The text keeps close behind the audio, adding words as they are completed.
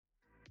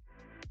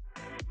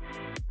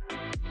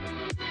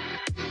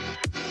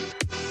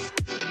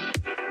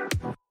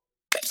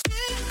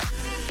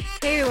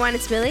everyone,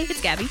 it's Millie.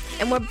 It's Gabby.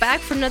 And we're back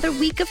for another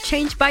week of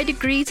Change by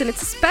Degrees, and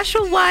it's a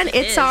special one.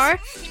 It's our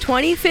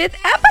 25th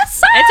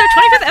episode! It's our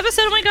 25th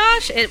episode, oh my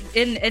gosh!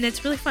 And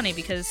it's really funny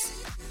because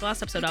the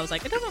last episode I was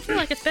like, it doesn't feel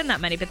like it's been that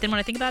many, but then when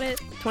I think about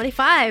it,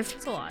 25.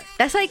 It's a lot.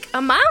 That's like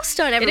a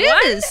milestone, everyone.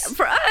 It is.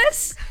 For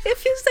us, it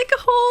feels like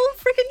a whole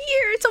freaking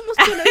year. It's almost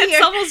been a year.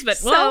 It's almost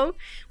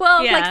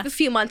been, like a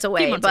few months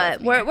away,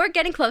 but we're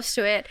getting close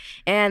to it,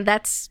 and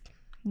that's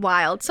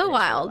wild. So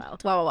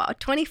wild. Wow.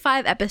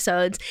 25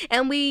 episodes.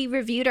 And we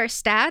reviewed our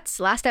stats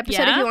last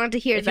episode. If you wanted to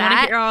hear that. You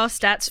want to hear our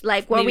stats.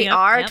 Like where we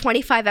are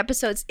 25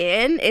 episodes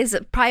in is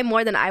probably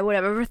more than I would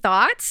have ever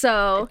thought.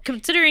 So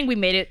considering we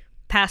made it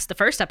past the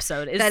first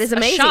episode, that is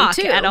amazing a shock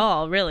too. At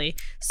all, really.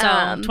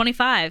 So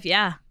 25,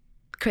 yeah.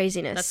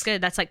 Craziness. That's good.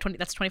 That's like 20.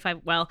 That's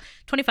 25. Well,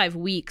 25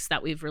 weeks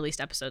that we've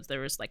released episodes. There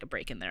was like a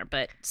break in there,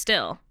 but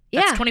still.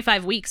 That's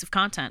 25 weeks of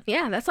content.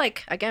 Yeah, that's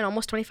like, again,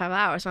 almost 25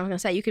 hours. So I was going to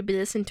say, you could be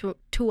listening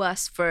to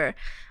us for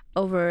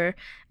over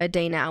a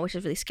day now, which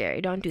is really scary.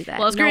 Don't do that.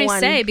 Well, I was going to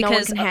say,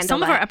 because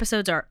some of our that.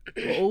 Episodes are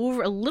a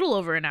little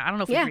over an hour. I don't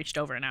know if we've reached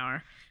over an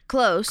hour.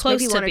 Close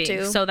maybe to one or two.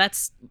 two. So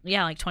that's,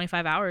 like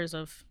 25 hours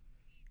of,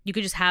 you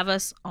could just have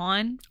us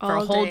on for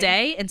all a whole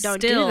day and don't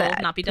still do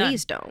that. not be done.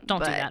 Please don't. Don't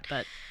do that,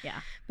 but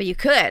yeah. But you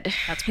could.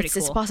 That's pretty cool.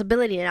 It's this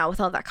possibility now with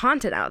all that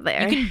content out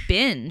there. You can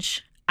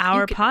binge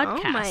our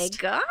podcast. Oh my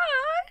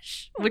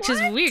gosh. Which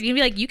is weird. You can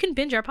be like, you can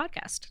binge our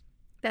podcast.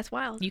 That's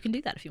wild. You can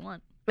do that if you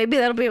want. Maybe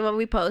that'll be what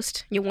we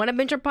post. You want to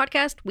binge our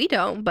podcast? We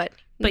don't, but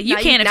you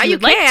can if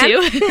you'd like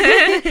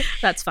to.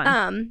 That's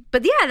fun.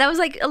 But yeah, that was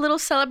like a little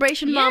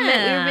celebration moment.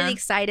 We were really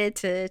excited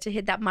to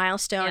hit that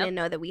milestone and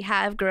know that we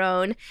have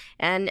grown,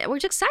 and we're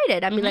just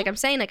excited. I mean, like I'm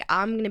saying, like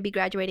I'm gonna be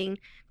graduating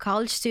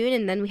college soon,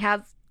 and then we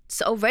have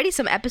already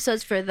some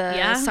episodes for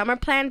the summer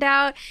planned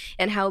out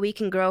and how we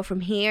can grow from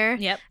here.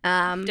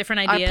 Different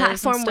ideas. Our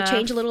platform will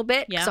change a little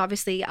bit because Yeah.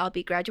 obviously I'll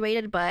be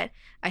graduated, but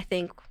I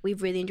think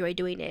we've really enjoyed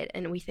doing it,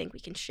 and we think we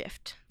can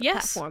shift the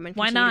platform and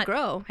continue to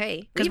grow.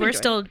 Hey, because we're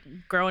still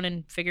growing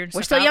and figuring stuff out.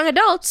 We're still young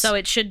adults, so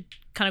it should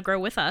kind of grow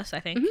with us. I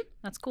think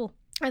that's cool.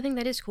 I think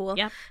that is cool.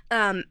 Yeah.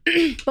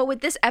 But with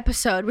this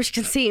episode, which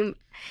can seem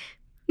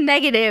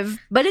negative,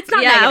 but it's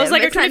not yeah, negative. I was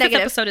like, our it's not 25th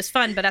negative. episode is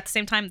fun, but at the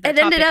same time, the it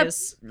topic ended up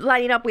is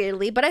lining up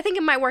weirdly, but I think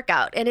it might work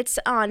out. And it's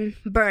on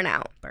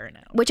burnout.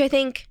 Which I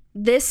think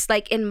this,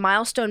 like in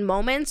milestone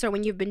moments or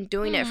when you've been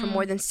doing it for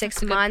more than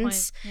 6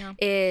 months,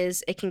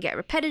 is it can get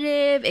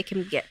repetitive. It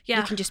can get,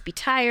 you can just be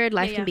tired.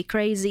 Life can be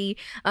crazy.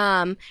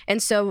 And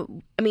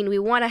so, I mean, we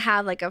want to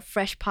have like a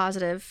fresh,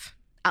 positive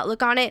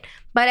outlook on it,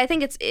 but I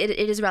think it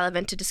is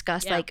relevant to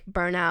discuss like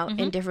burnout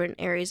in different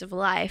areas of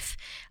life,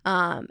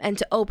 and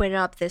to open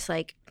up this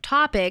like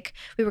topic,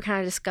 we were kind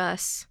of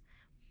discuss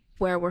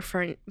where we're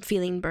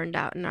feeling burned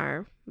out in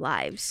our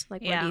lives.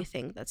 Like, what do you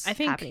think that's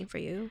happening for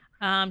you?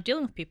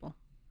 Dealing with people.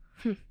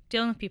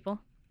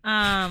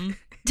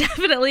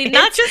 Definitely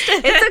not just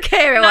it's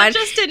okay, everyone.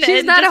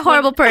 She's not a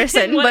horrible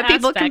person, but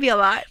people can be a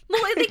lot.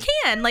 Well, they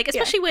can, like,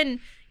 especially when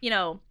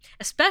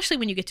especially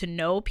when you get to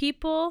know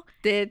people,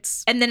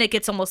 and then it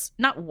gets almost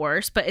not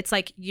worse, but it's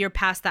like you're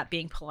past that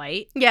being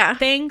polite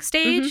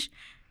stage,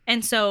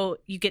 and so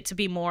you get to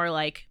be more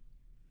like,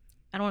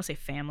 I don't want to say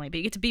family, but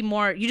you get to be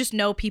more, you just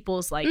know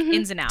people's like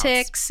ins and outs,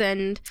 ticks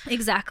and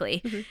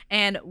exactly,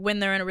 and when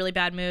they're in a really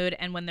bad mood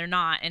and when they're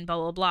not, and blah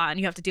blah blah, and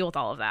you have to deal with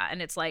all of that,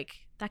 and it's like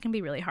that can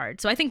be really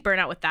hard. So I think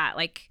burnout with that,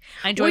 like,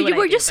 I enjoy. Well, you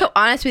were just so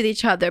honest with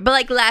each other, but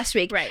like last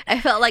week, I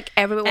felt like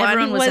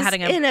everyone was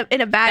having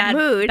in a bad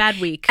mood, bad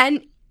week,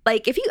 and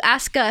like if you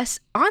ask us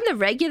on the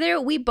regular,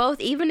 we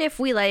both, even if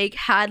we like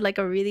had like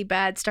a really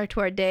bad start to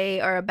our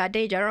day or a bad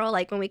day in general,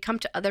 like when we come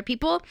to other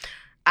people,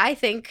 I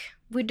think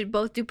we did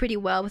both do pretty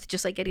well with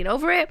just like getting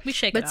over it. We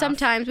shake it off. But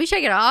sometimes we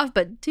shake it off.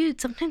 But dude,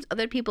 sometimes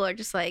other people are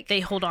just like, they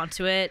hold on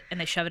to it and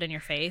they shove it in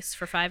your face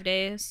for 5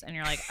 days, and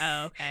you're like,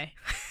 oh, okay.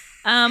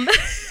 So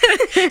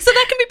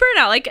that can be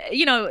burnout, like,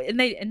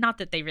 and not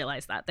that they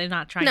realize that they're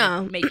not trying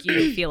to make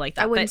you feel like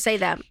that. I wouldn't say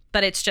that,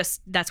 but it's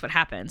just that's what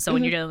happens. So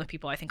when you're dealing with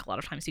people, I think a lot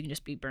of times you can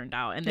just be burned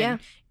out, and then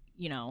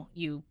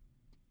you're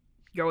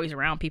always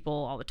around people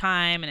all the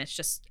time, and it's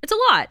a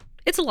lot.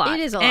 It is a lot.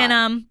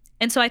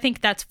 And so I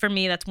think that's, for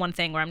me, that's one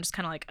thing where I'm just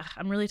kind of like,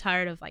 I'm really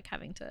tired of like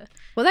having to.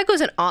 Well, that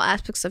goes in all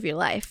aspects of your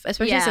life,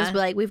 especially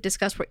since we've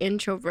discussed we're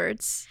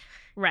introverts.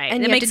 Right.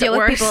 And you have to deal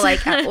with people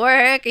like at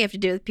work. You have to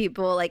deal with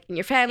people like in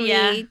your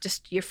family,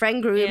 just your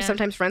friend group. Yeah.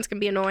 Sometimes friends can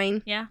be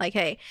annoying. Yeah. Like,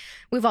 hey,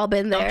 we've all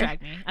been there. Don't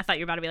drag me. I thought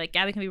you were about to be like,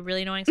 Gabby can be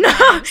really annoying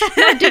sometimes.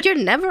 No, dude, you're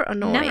never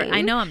annoying. Never.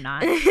 I know I'm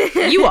not.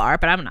 You are,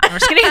 but I'm not. I'm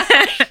just kidding.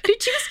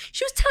 Dude,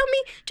 she was telling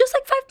me just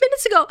like 5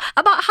 minutes ago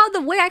about how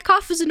the way I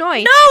cough is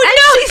annoying.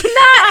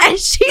 No,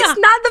 she's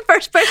not the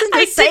first person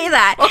to say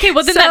that. Okay,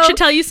 well then that should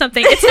tell you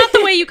something. It's not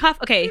the way you cough.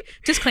 Okay,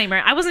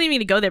 disclaimer. I wasn't even going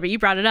to go there, but you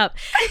brought it up.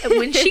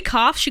 When she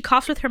coughs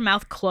with her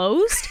mouth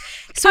closed.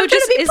 So it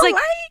just is like,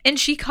 and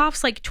she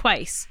coughs like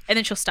twice, and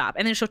then she'll stop,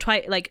 and then she'll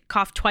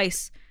cough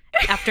twice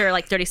after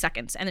like 30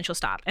 seconds, and then she'll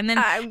stop, and then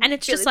and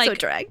it's just like so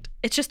dragged.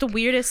 It's just the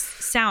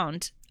weirdest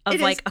sound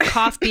of like a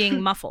cough being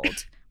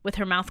muffled with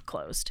her mouth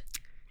closed.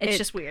 It's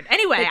just weird.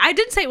 Anyway, I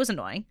didn't say it was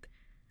annoying.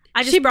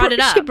 I just brought it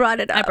up. She brought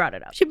it up. I brought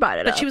it up. She brought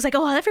it up. But she was like,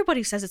 oh,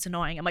 everybody says it's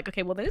annoying. I'm like,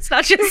 okay, well, then it's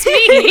not just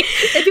me.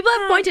 And people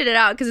have pointed it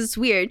out because it's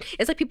weird.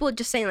 It's like people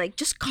just saying, like,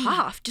 just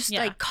cough. Just,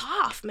 like,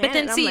 cough, man. But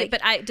then, see,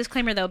 but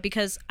disclaimer, though,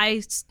 because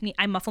I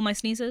muffle my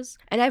sneezes.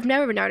 And I've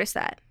never noticed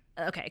that.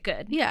 Okay,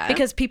 good. Yeah.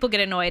 Because people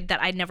get annoyed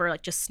that I never,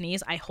 like, just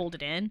sneeze. I hold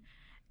it in.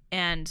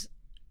 And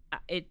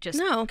it just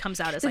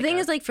comes out as the thing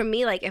is, like, for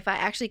me, like, if I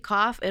actually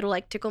cough, it'll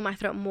like tickle my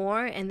throat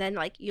more, and then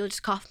like you'll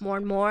just cough more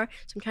and more.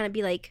 So I'm trying to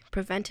be like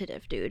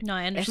preventative, dude. No,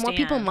 I understand. If more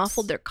people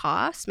muffled their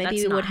coughs, maybe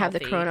we would have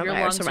the coronavirus. Your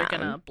lungs around. Are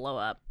gonna blow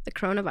up. The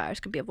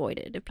coronavirus could be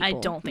avoided if people I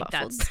don't think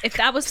muffled. if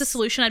that was the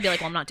solution, I'd be like,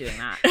 well, I'm not doing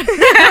that.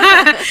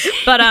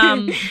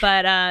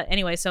 but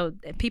anyway, so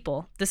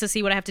people, this is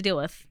what I have to deal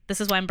with. This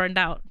is why I'm burned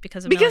out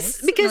because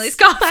Millie's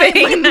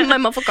coughing. my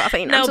muffled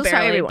coughing. No, I'm so barely,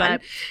 sorry,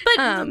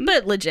 everyone.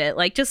 But legit,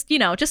 like just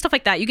stuff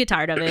like that. You get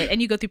tired of it,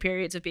 and you go through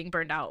periods of being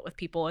burned out with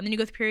people, and then you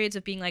go through periods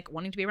of being like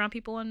wanting to be around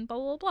people and blah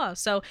blah blah.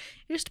 So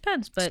it just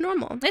depends. But it's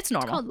normal. It's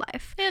normal. It's called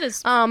life. It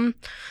is.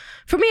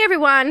 For me,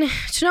 everyone,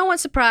 to no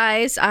one's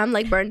surprise, I'm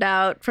like burned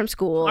out from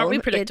school. Aren't we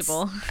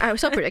predictable? I'm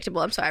so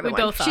predictable. I'm sorry,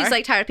 everyone. We both are. She's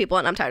like tired of people,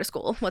 and I'm tired of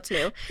school. What's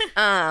new?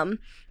 But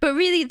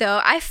really,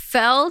 though, I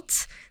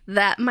felt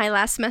that my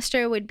last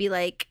semester would be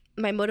like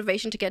my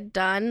motivation to get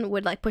done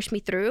would like push me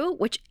through,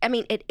 which I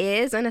mean it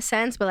is in a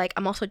sense, but like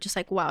I'm also just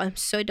like, wow, I'm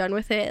so done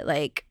with it.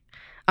 Like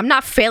I'm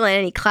not failing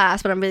any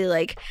class, but I'm really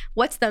like,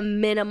 what's the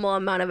minimal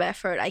amount of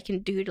effort I can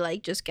do to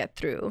like just get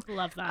through?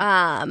 Love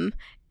that.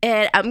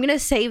 And I'm gonna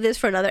save this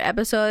for another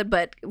episode,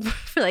 but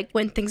for like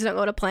when things don't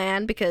go to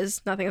plan,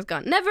 because nothing has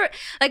gone. Never,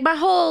 like my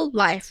whole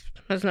life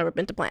has never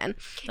been to plan.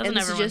 Doesn't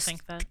everyone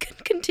think that?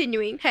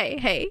 Continuing.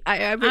 Hey,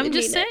 I really I'm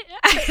just mean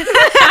saying.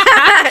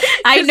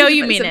 I know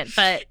you mean it,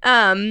 but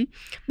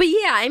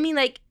yeah, I mean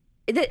like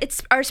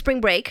it's our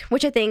spring break,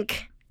 which I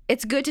think.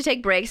 It's good to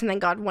take breaks, and then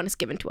God one is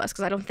given to us,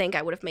 because I don't think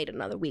I would have made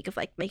another week of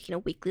like making a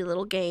weekly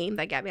little game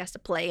that Gabby has to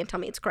play and tell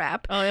me it's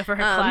crap. Oh, yeah, for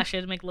her class, she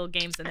has to make little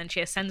games, and then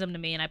she sends them to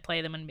me, and I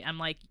play them, and I'm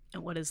like,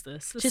 what is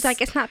this? She's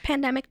like, it's not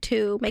Pandemic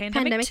 2, make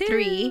Pandemic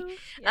 3.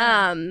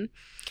 Yeah.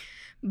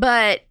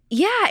 But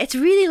yeah, it's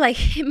really like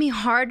hit me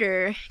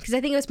harder, because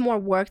I think it was more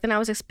work than I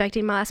was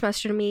expecting my last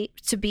semester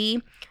to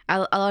be.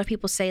 A lot of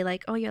people say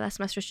like, oh, your last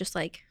semester is just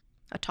like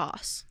a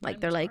toss. Like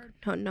they're like,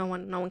 no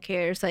one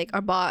cares. Like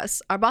our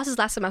boss's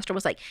last semester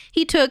was like,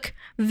 he took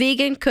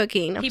vegan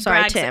cooking. I'm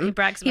sorry, Tim. He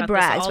brags about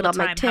this all the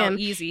time, like, Tim, how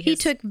easy he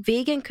took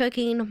vegan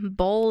cooking,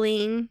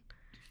 bowling,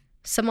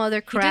 some other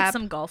crap. He did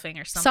some golfing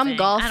or something.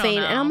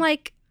 And I'm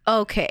like,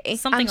 okay,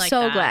 something I'm like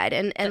so that, glad.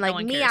 And like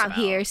no me out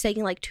here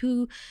taking like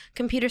 2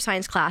 computer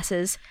science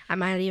classes. I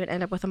might even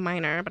end up with a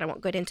minor, but I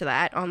won't get into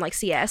that on like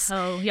CS.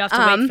 Oh, you have to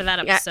wait for that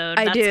episode.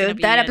 I do.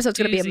 That episode's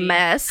going to be a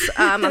mess.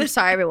 I'm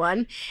sorry,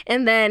 everyone.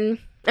 And then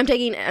I'm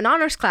taking an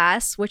honors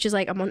class, which is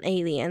like I'm on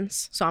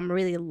aliens, so I'm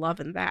really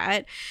loving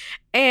that.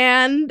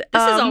 And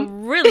this is a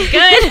really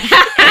good.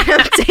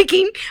 I'm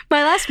taking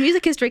my last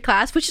music history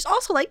class, which is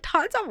also like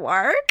tons of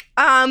work.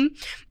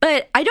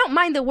 But I don't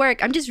mind the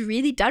work. I'm just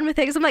really done with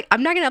it, because I'm like,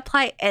 I'm not gonna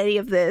apply any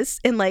of this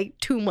in like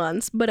 2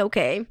 months. But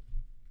okay.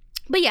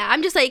 But yeah,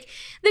 I'm just like,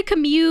 the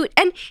commute.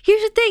 And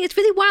here's the thing, it's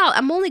really wild.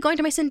 I'm only going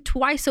to my son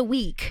twice a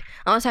week,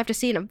 unless I have to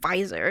see an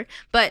advisor,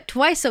 but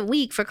twice a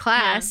week for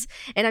class.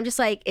 Yeah. And I'm just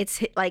like,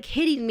 it's like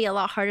hitting me a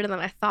lot harder than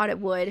I thought it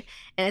would.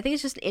 And I think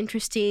it's just an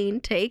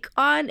interesting take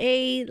on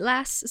a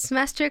last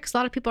semester, because a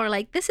lot of people are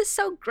like, this is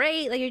so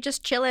great. Like, you're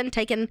just chilling,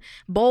 taking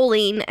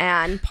bowling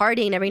and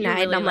partying every night.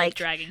 Really and I'm like,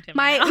 dragging Tim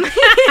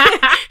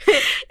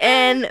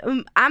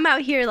and I'm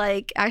out here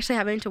like actually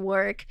having to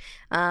work.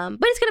 But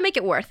it's going to make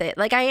it worth it.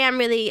 Like, I am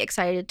really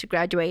excited to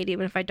graduate,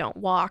 even if I don't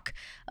walk.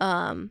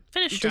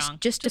 Finish strong.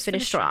 Just to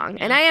finish strong.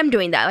 Yeah. And I am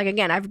doing that. Like,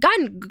 again, I've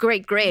gotten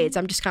great grades.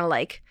 I'm just kind of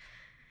like,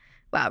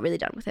 wow, really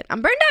done with it.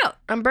 I'm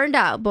burned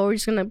out, but we're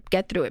just going to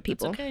get through it,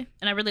 people. It's okay.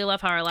 And I really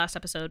love how our last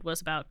episode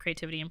was about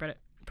creativity and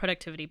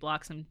productivity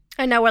blocks, and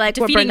now we're like,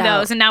 defeating we're burned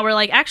those out. And now we're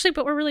like, actually,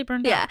 but we're really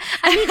burned out. Yeah.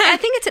 I mean, I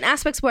think it's in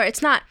aspects where it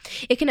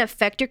can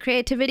affect your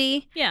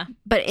creativity. Yeah.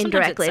 But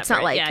indirectly. It's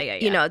not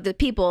like, you know, the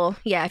people,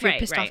 if you're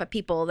pissed off at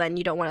people, then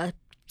you don't want to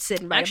sit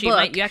and write a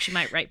book. You actually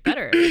might write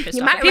better.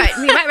 You might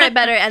write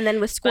better, and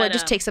then with school, it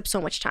just takes up so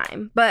much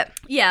time. But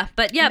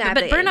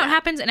burnout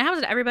happens, and it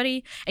happens to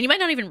everybody, and you might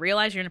not even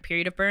realize you're in a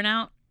period of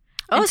burnout.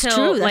 Oh, it's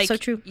true. That's so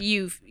true.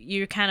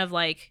 You're kind of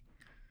like,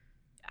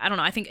 I don't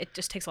know. I think it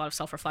just takes a lot of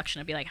self-reflection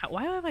to be like,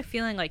 why am I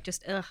feeling like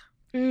just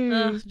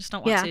just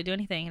don't want to do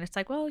anything? And it's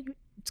like, well,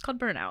 it's called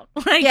burnout.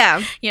 Like,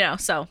 yeah, you know.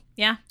 So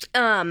yeah.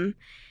 And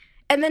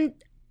then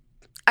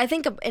I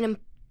think an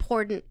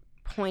important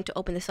point to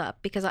open this up,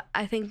 because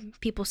I think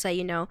people say,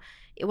 you know,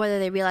 whether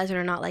they realize it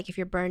or not, like, if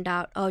you're burned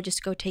out,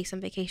 just go take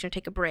some vacation or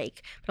take a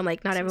break. But I'm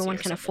like, not everyone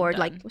can afford,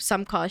 like,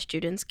 some college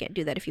students can't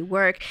do that if you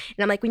work.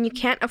 And I'm like, when you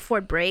can't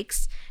afford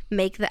breaks,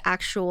 make the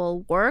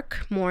actual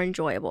work more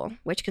enjoyable,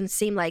 which can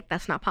seem like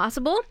that's not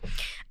possible.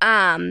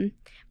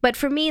 But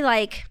for me,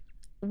 like,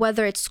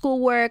 whether it's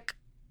schoolwork,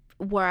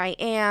 where I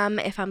am,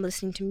 if I'm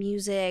listening to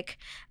music.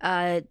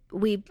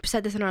 We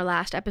said this in our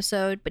last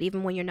episode, but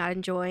even when you're not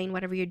enjoying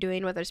whatever you're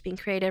doing, whether it's being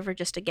creative or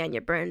just, again,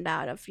 you're burned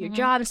out of your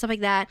job and stuff like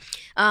that,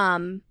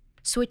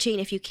 switching,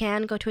 if you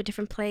can, go to a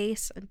different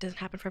place. It doesn't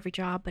happen for every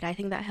job, but I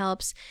think that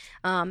helps.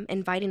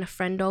 Inviting a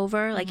friend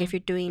over, like if you're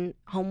doing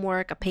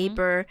homework, a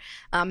paper,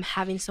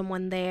 having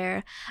someone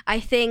there. I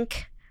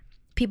think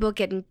people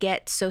can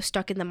get so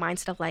stuck in the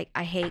mindset of like,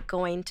 I hate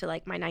going to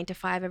like my 9 to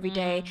 5 every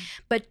day.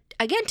 But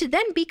again, to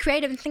then be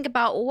creative and think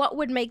about what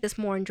would make this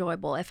more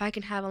enjoyable. If I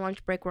can have a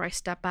lunch break where I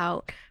step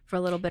out for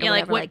a little bit. Yeah, or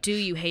whatever, what do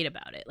you hate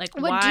about it? Like,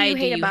 why do you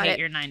hate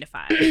your 9 to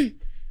 5?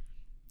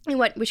 And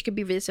which could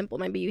be really simple.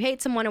 Maybe you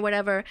hate someone or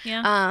whatever.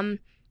 Yeah.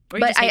 Or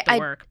you just hate the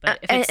work. But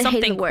if it's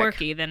something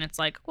quirky, then it's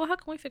like, well, how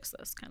can we fix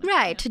this? Kind of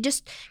right. To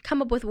just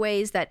come up with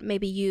ways that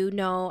maybe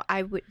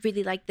I would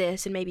really like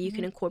this, and maybe you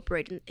can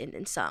incorporate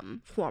in some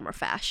form or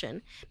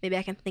fashion. Maybe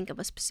I can think of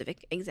a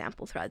specific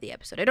example throughout the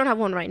episode. I don't have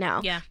one right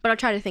now. Yeah. But I'll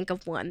try to think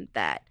of one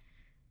that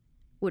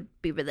would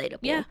be relatable.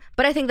 Yeah.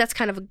 But I think that's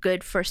kind of a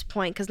good first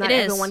point, because not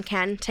everyone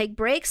can take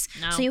breaks.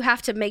 No. So you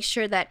have to make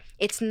sure that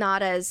it's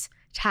not as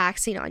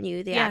taxing on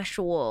you, the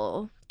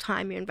actual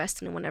time you're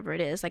investing in whatever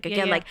it is. Like,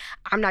 again, like,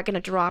 I'm not going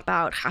to drop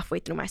out halfway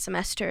through my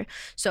semester.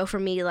 So for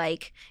me,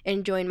 like,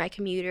 enjoying my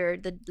commuter,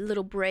 the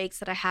little breaks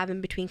that I have in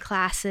between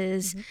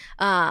classes,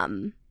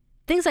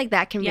 things like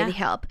that can really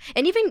help.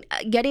 And even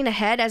getting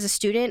ahead as a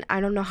student, I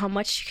don't know how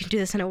much you can do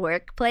this in a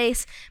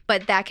workplace,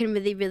 but that can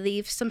really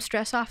relieve some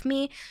stress off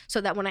me,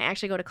 so that when I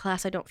actually go to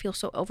class, I don't feel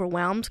so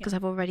overwhelmed, because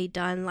I've already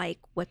done like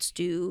what's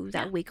due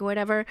that week or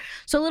whatever.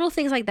 So little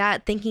things like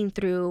that, thinking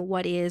through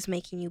what is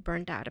making you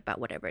burned out about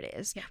whatever it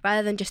is,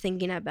 rather than just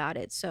thinking about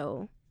it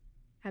so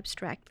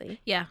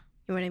abstractly. Yeah.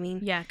 You know what I mean?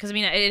 Yeah, because I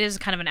mean, it is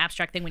kind of an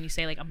abstract thing when you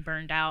say like, I'm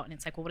burned out, and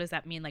it's like, well, what does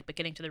that mean? Like, but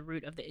getting to the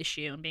root of the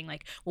issue and being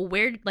like, well,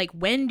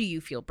 when do you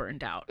feel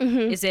burned out?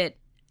 Is it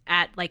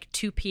at like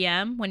 2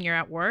 p.m. when you're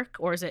at work,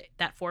 or is it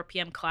that 4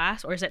 p.m.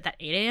 class, or is it that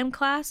 8 a.m.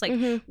 class?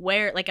 Like,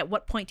 where, like, at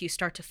what point do you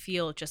start to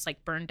feel just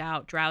like burned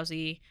out,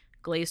 drowsy,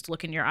 glazed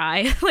look in your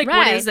eye? Like,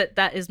 what is it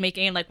that is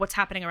making, like, what's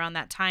happening around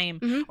that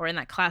time or in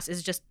that class?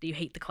 Is it just you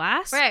hate the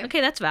class? Right. Okay,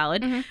 that's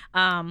valid.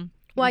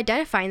 Well,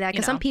 identifying that,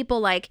 because some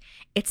people, like,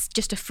 it's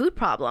just a food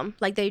problem.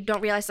 Like, they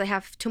don't realize they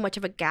have too much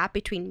of a gap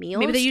between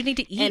meals. Maybe you need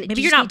to eat.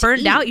 Maybe you're not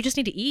burned out. You just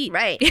need to eat.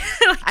 Right. Like,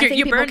 I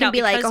think people can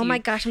be like, oh my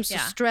gosh, I'm so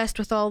stressed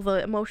with all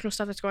the emotional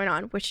stuff that's going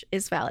on, which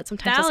is valid.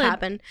 Sometimes that's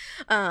happen.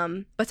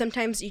 But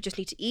sometimes you just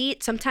need to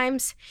eat.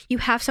 Sometimes you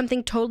have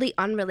something totally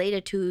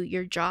unrelated to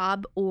your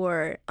job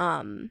or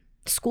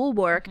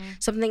schoolwork,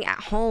 something at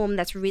home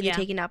that's really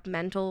taking up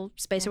mental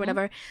space or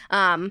whatever.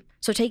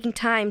 So taking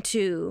time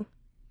to,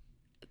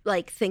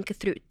 like, think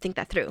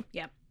that through.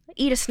 Yeah.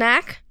 Eat a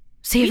snack.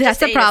 See if that's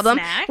the problem.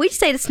 We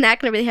just ate a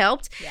snack and it really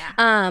helped.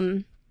 Yeah.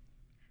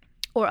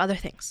 Or other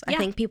things. I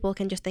think people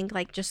can just think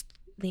like just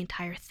the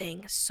entire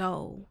thing is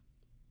so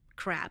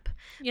crap.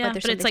 Yeah,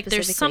 but it's like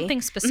there's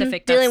something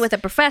specific. Dealing with a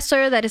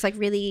professor that is like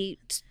really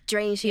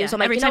drains you. So I'm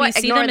like, every time you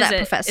see them,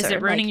 is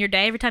it ruining your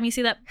day? Every time you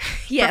see that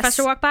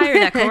professor walk by or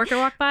that coworker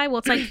walk by? Well,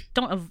 it's like,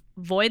 don't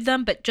avoid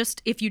them, but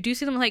just if you do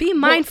see them, like, be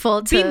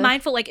mindful. Be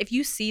mindful. Like, if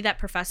you see that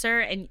professor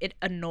and it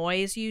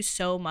annoys you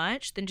so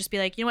much, then just be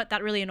like, you know what?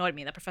 That really annoyed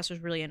me. That professor's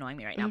really annoying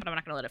me right now, but I'm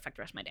not going to let it affect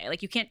the rest of my day.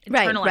 Like, you can't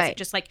internalize it.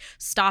 Just like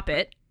stop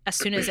it as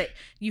soon as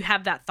you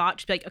have that thought.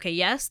 Just be like, okay,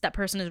 yes, that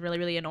person is really,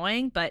 really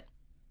annoying, but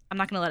I'm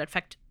not going to let it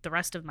affect the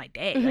rest of my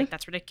day. Like,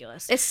 that's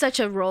ridiculous. It's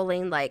such a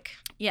rolling, like...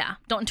 Yeah.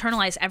 Don't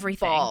internalize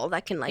everything. Ball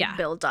that can, like,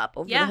 build up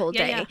over the whole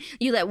day. Yeah.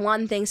 You let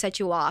one thing set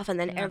you off, and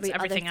then every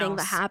other thing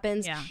that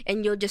happens. Yeah.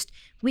 And you'll just...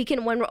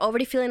 when we're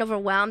already feeling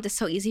overwhelmed, it's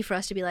so easy for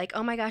us to be like,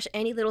 oh my gosh,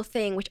 any little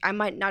thing, which I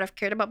might not have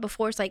cared about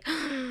before, it's like...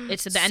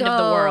 it's the end of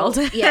the world.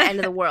 End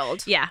of the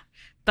world. Yeah.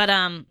 But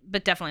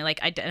definitely,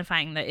 like,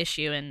 identifying the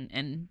issue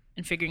and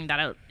figuring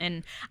that out.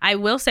 And I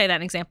will say that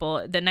an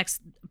example, the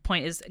next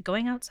point is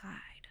going outside.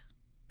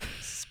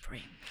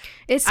 Spring.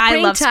 It's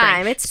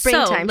springtime. It's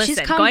springtime. So, she's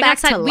listen, come going back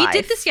outside. to life. We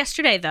did this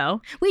yesterday,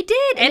 though. We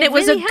did, and it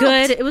was really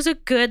helped. It was a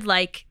good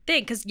like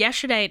thing, because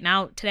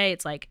today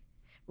it's like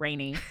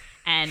rainy,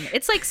 and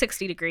it's like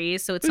 60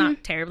 degrees, so it's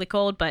not terribly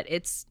cold, but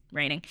it's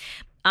raining.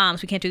 So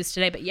we can't do this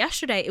today. But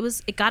yesterday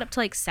it got up to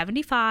like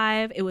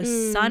 75. It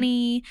was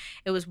sunny.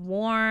 It was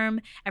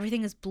warm.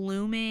 Everything is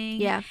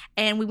blooming. Yeah.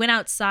 And we went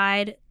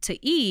outside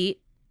to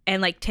eat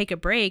and like take a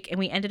break, and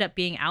we ended up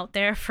being out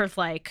there for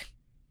like,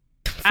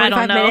 I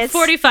don't know, minutes.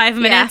 45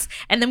 minutes.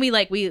 Yeah. And then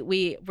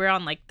we're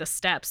on like the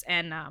steps,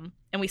 and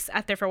we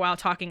sat there for a while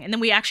talking, and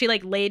then we actually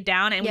like laid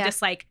down and we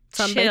just like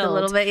chilled a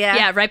little bit.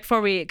 Yeah, right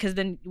before because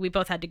then we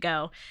both had to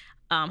go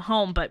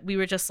home, but we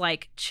were just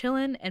like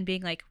chilling and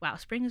being like, wow,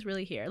 spring is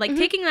really here. Like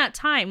taking that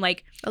time,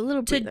 like a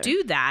little to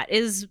do that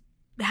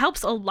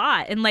helps a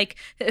lot. And like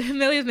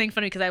Amelia was making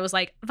fun of me because I was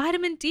like,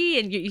 vitamin D,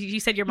 and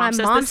you said your mom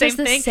says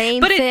the same thing,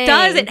 but it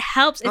does, it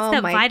helps. It's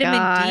that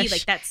vitamin D,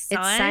 like that sun.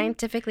 It's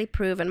scientifically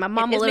proven. My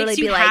mom will literally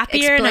be like,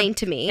 explain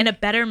to me. In a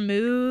better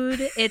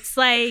mood. It's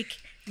like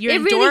your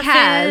endorphins, really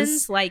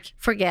has. Like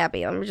for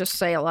Gabby, let me just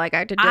say, like I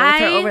had to deal with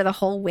her over the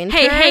whole winter.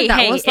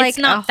 That was like it's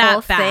not a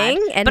whole that bad,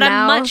 thing, and but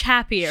now I'm much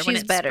happier when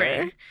it's better.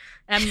 Spring.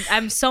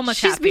 I'm so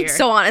much happier. She's being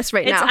so honest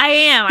right now. I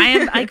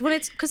am like when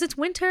it's because it's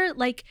winter.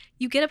 Like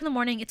you get up in the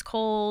morning, it's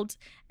cold,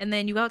 and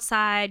then you go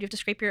outside. You have to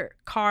scrape your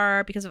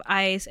car because of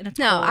ice, and it's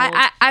cold.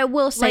 I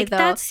will say like, though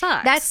that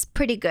sucks. That's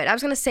pretty good. I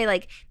was gonna say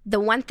like the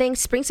one thing,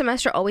 spring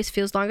semester always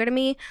feels longer to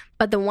me,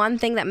 but the one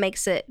thing that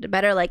makes it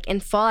better, like in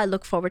fall, I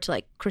look forward to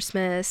like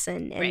Christmas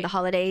and the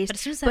holidays. But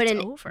as soon as that's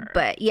over.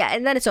 But yeah,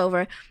 and then it's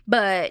over.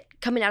 But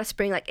coming out of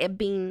spring, like it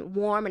being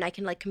warm, and I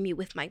can like commute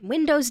with my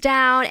windows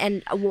down,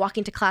 and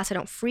walking to class, I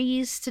don't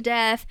freeze to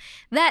death.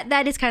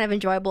 That is kind of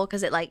enjoyable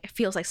because it like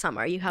feels like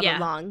summer. You have a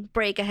long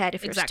break ahead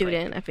if you're a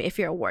student. If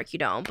you're at work, you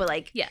don't. But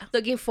like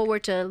looking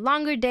forward to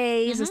longer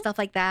days and stuff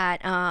like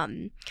that.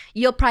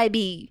 You'll probably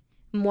be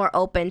more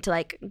open to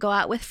like go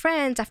out with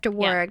friends after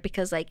work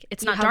because like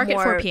it's not dark at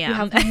 4 p.m. You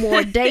have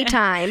more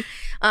daytime.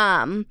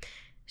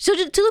 So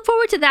to look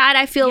forward to that,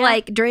 I feel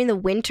like during the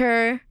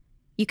winter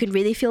you can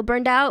really feel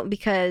burned out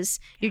because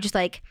you're just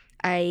like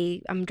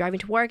I'm driving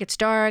to work, it's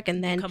dark,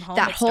 and then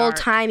that whole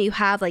time you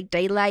have like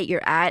daylight,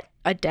 you're at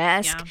a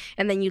desk,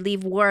 and then you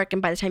leave work,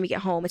 and by the time you get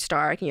home it's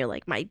dark, and you're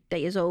like, my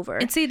day is over.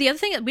 And see, the other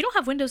thing, we don't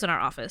have windows in our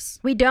office.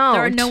 We don't.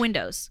 There are no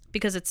windows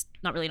because it's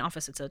not really an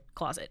office, it's a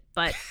closet,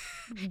 but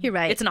you're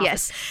right, it's an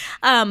office.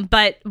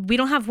 But we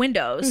don't have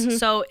windows,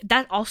 so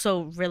that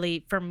also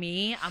really, for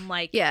me, I'm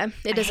like, it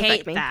does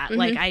affect me. That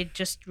like I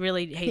just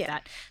really hate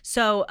that.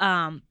 So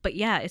but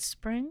yeah, it's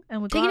spring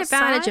and we're taking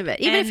advantage of it,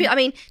 even if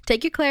you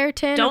take your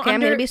Claritin. I'm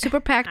gonna be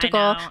super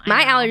practical.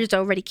 My allergies are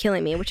already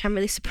killing me, which I'm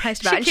really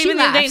surprised about. She came in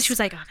the day and she was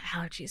like,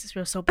 allergies, this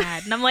feels so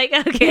bad, and I'm like,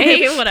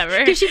 okay, whatever,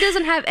 because she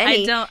doesn't have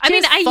any.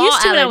 I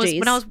used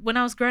to when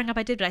I was growing up,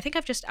 I did, but I think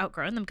I've just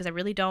outgrown them because I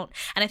really don't.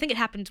 And I think it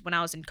happened when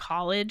I was in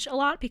college a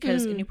lot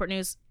because in Newport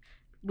News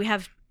we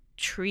have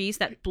trees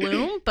that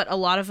bloom, but a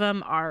lot of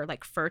them are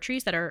like fir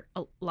trees that are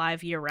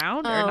alive year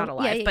round, or not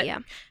alive, but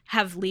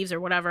have leaves or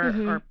whatever,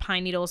 or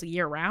pine needles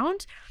year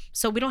round.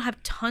 So we don't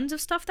have tons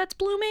of stuff that's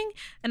blooming,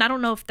 and I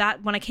don't know if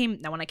that when I came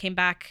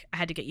back, I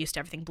had to get used to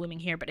everything blooming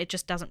here, but it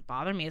just doesn't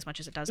bother me as much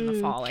as it does in the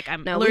fall. Like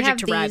I'm allergic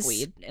to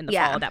ragweed in the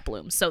fall that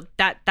blooms, so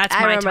that's I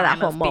my remember time that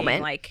whole of moment.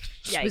 Being like,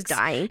 she was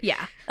dying.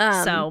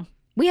 So.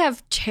 We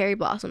have cherry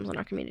blossoms in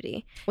our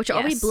community, which are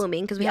already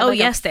blooming because we have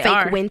a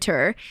fake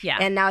winter.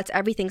 And now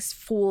everything's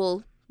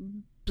full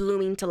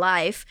blooming to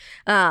life.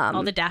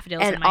 All the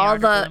daffodils and in my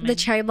yard are blooming. The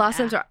cherry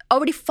blossoms are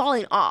already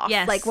falling off.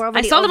 Yes, like we're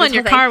already. I saw them on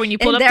your car when you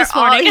pulled up this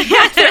morning.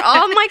 They're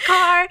all in my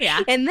car.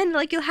 And then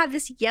like you'll have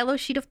this yellow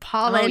sheet of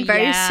pollen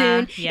very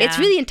soon. It's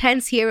really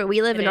intense here where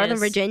we live in Northern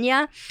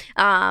Virginia.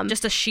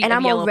 Just a sheet and of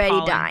I'm yellow already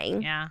pollen.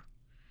 dying. Yeah,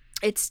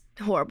 it's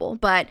horrible,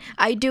 but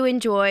I do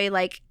enjoy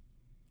like.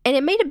 And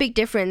it made a big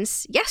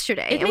difference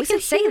yesterday. It makes a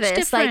huge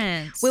difference. Like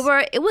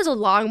it was a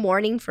long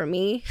morning for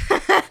me.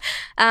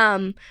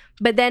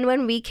 But then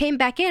when we came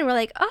back in, we're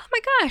like, oh my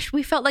gosh,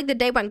 we felt like the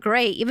day went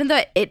great, even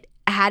though it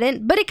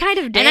hadn't, but it kind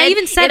of did. And I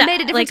even said it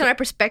made a difference on our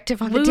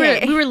perspective on the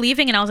day. We were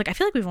leaving, and I was like, I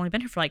feel like we've only been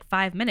here for like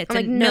 5 minutes.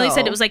 And Millie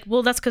said it was like,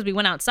 well, that's because we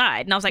went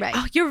outside. And I was like,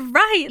 oh, you're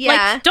right.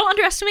 Like, don't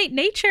underestimate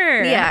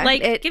nature.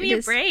 Like, give me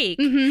a break.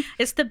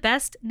 It's the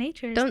best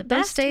nature. Don't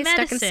stay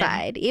stuck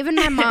inside. Even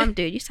my mom,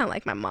 dude, you sound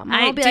like my mom.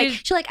 I'll be like,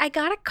 she's like, I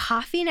got a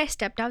coffee and I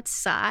stepped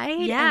outside.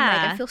 Yeah.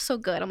 And like, I feel so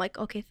good. I'm like,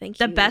 okay, thank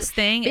you. The best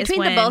thing is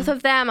between the both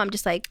of them, I'm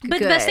just like, but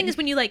the best thing is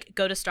when you like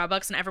go to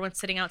Starbucks and everyone's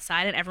sitting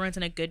outside and everyone's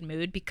in a good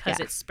mood because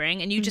it's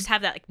spring, and you just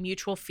have that like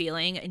mutual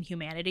feeling in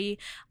humanity,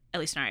 at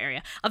least in our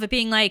area, of it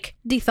being like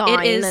thawing.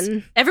 It is,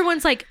 and everyone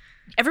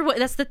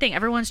that's the thing,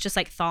 everyone's just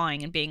like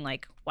thawing and being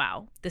like,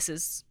 wow, this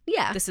is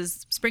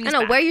spring is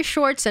back. Wear your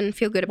shorts and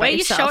feel good about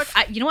yourself.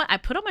 You know what, I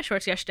put on my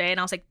shorts yesterday and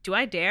I was like, do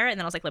I dare? And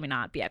then I was like, let me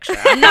not be extra,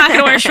 I'm not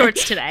gonna wear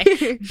shorts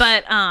today.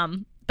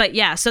 But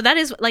yeah, so that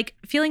is like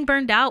feeling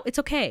burned out. It's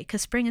okay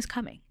because spring is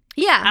coming.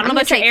 I don't know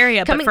about your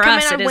area, but for us,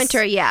 coming out of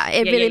winter,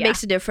 it really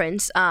makes a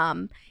difference.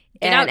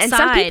 And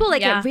some people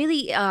like it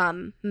really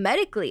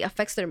medically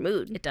affects their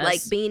mood. It does.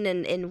 Like being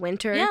in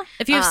winter. Yeah.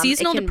 If you have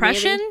seasonal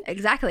depression,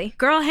 exactly.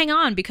 Girl, hang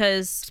on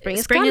because spring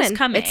is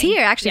coming. It's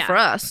here actually for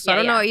us. So I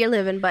don't know where you're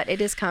living, but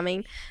it is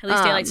coming. At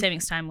least daylight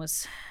savings time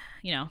was,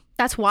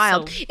 that's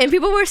wild. So. And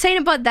people were saying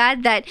about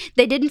that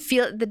they didn't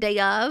feel it the day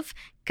of.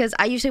 Because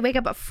I usually wake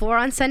up at 4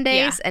 on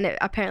Sundays, and it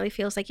apparently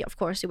feels like, of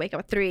course, you wake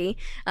up at 3.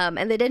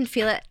 And they didn't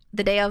feel it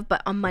the day of,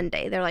 but on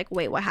Monday, they're like,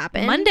 wait, what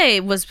happened?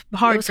 Monday was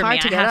hard for me,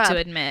 I have to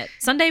admit.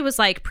 Sunday was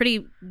like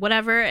pretty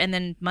whatever, and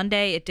then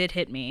Monday, it did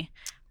hit me.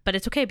 But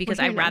it's okay because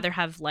I'd rather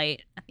have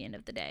light at the end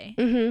of the day.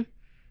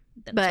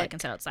 So I can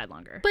sit outside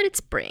longer. But it's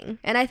spring.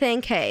 And I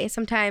think, hey,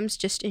 sometimes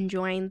just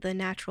enjoying the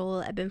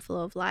natural ebb and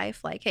flow of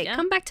life. Like, hey,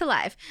 come back to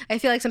life. I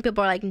feel like some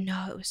people are like,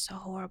 no, it was so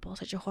horrible.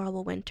 Such a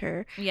horrible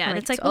winter. Yeah, and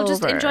it's like, well,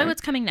 just enjoy what's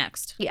coming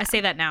next. Yeah. I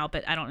say that now,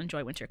 but I don't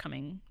enjoy winter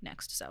coming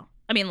next. So,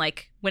 I mean,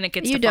 like, when it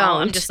gets to fall,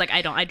 I'm just like,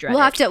 I dread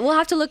it. We'll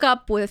have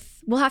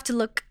to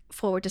look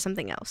forward to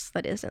something else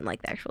that isn't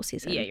like the actual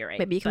season. Yeah, you're right.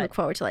 Maybe you can look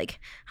forward to like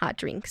hot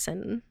drinks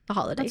and the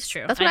holidays. That's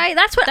true. That's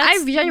what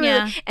I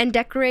genuinely and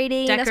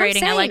decorating.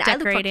 Decorating. I like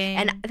decorating.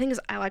 And the thing is,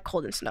 I like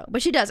cold and snow,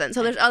 but she doesn't.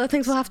 So there's other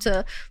things we'll have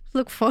to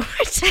look forward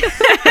to.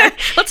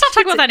 Let's not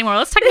talk about that anymore.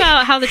 Let's talk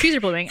about how the trees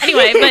are blooming.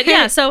 Anyway, but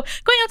yeah, so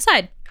going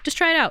outside, just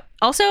try it out.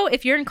 Also,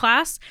 if you're in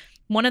class,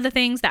 one of the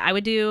things that I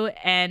would do,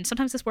 and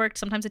sometimes this worked,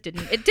 sometimes it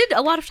didn't. It did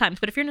a lot of times,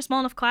 but if you're in a small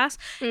enough class,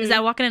 is that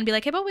I walk in and be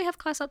like, hey, but we have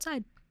class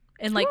outside.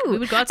 And like we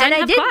would go outside and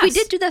have class. We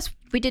did do this.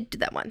 We did do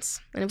that once.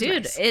 And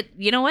it was nice.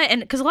 You know what? And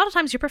because a lot of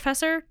times your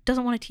professor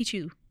doesn't want to teach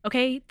you.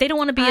 Okay, they don't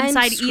want to be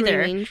inside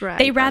either.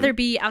 They rather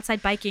be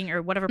outside biking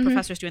or whatever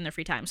professors do in their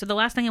free time. So the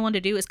last thing I want to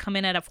do is come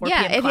in at a 4 p.m.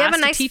 class. Yeah, if you have a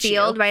nice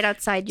field right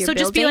outside your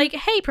building. So just be like,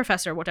 hey,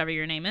 professor, whatever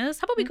your name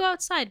is, how about we go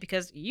outside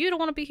because you don't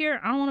want to be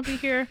here. I don't want to be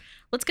here.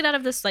 Let's get out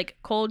of this like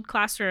cold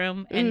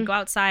classroom and go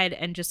outside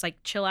and just like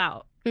chill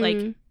out.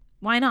 Like.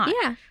 Why not?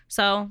 Yeah.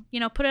 So,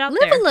 put it out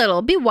there. Live a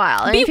little. Be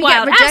wild. Be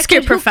wild. Rejected, ask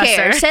your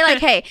professor. Say like,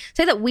 hey,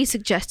 say that we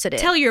suggested it.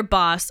 Tell your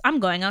boss,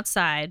 I'm going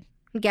outside.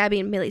 Gabby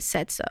and Millie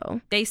said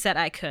so. They said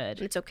I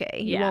could. It's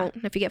okay. You won't.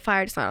 If you get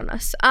fired, it's not on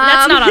us.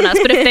 That's not on us.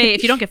 But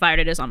if you don't get fired,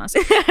 it is on us.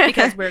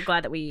 Because we're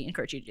glad that we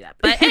encourage you to do that.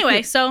 But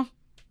anyway, so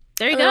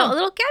there you go. A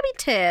little Gabby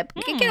tip.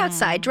 Get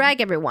outside.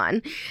 Drag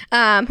everyone.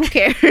 Who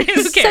cares?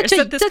 Who cares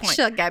such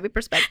a Gabby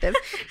perspective.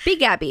 Be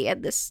Gabby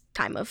at this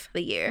time of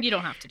the year. You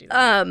don't have to do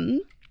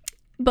that.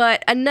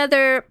 But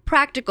another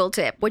practical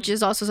tip, which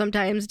is also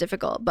sometimes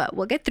difficult, but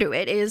we'll get through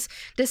it, is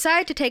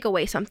decide to take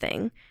away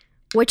something,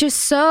 which is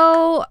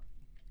so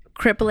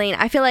crippling.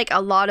 I feel like a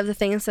lot of the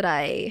things that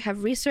I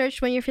have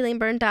researched when you're feeling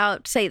burnt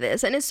out say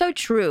this, and it's so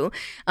true.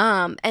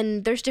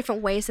 And there's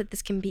different ways that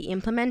this can be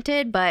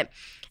implemented, but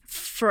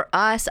for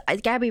us,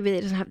 Gabby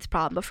really doesn't have this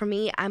problem, but for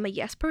me, I'm a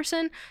yes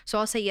person, so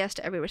I'll say yes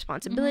to every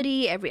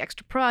responsibility, every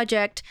extra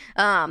project,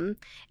 and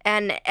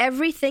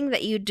everything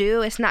that you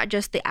do. It's not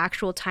just the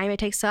actual time it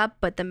takes up,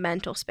 but the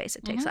mental space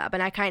it takes up,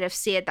 and I kind of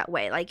see it that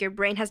way. Like your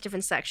brain has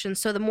different sections,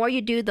 so the more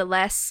you do, the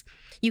less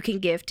you can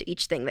give to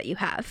each thing that you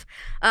have.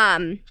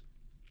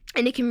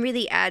 And it can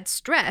really add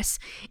stress.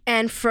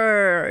 And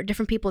for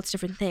different people, it's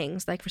different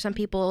things. Like for some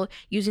people,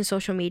 using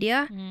social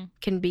media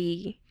can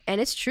be,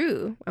 and it's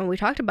true. And we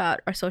talked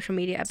about our social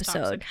media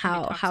episode,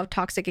 how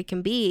toxic it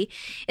can be.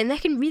 And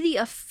that can really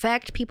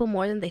affect people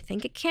more than they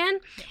think it can.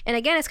 And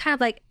again, it's kind of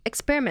like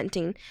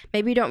experimenting.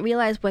 Maybe you don't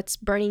realize what's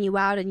burning you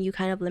out and you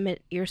kind of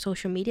limit your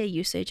social media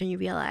usage and you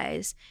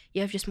realize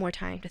you have just more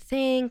time to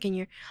think and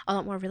you're a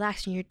lot more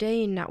relaxed in your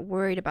day and not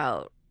worried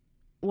about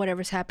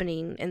whatever's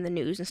happening in the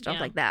news and stuff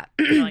like that.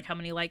 Like how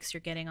many likes you're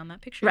getting on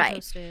that picture you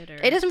posted. Or...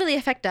 It doesn't really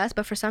affect us,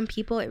 but for some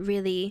people, it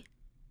can be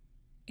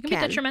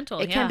detrimental.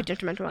 It can be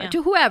detrimental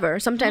to whoever.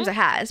 Sometimes it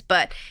has,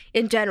 but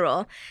in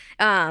general,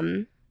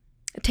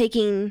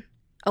 taking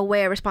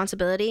away a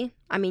responsibility.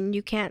 I mean,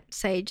 you can't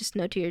say just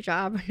no to your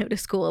job or no to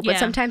school, but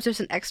sometimes there's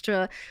an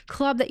extra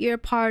club that you're a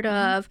part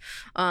of,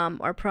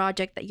 or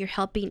project that you're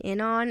helping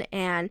in on,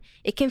 and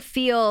it can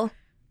feel...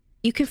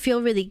 You can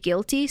feel really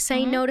guilty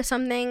saying no to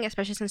something,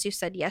 especially since you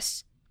said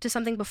yes to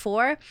something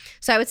before.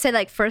 So I would say,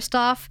 like, first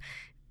off,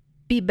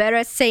 be better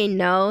at saying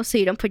no so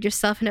you don't put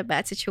yourself in a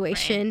bad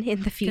situation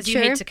in the future. Because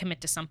you hate to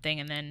commit to something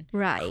and then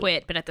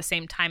quit. But at the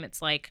same time,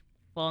 it's like,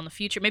 well, in the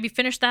future, maybe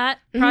finish that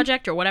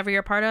project or whatever you're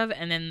a part of,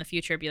 and then in the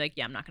future be like,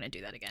 yeah, I'm not going to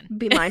do that again.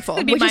 Be mindful,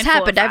 which has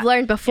happened. I've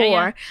learned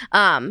before.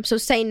 So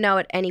say no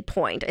at any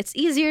point. It's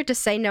easier to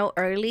say no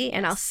early,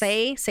 and I'll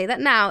say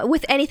that now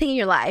with anything in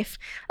your life.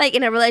 Like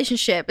in a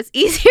relationship, it's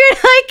easier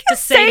to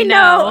say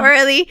no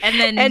early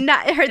and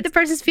not hurt the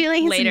person's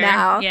feelings later.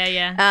 Now.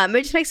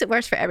 It just makes it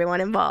worse for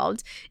everyone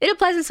involved. It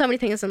applies in so many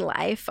things in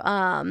life.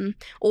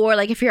 Or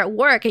like if you're at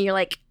work and you're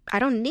like, I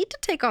don't need to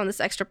take on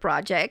this extra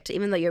project,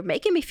 even though you're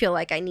making me feel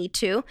like I need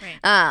to.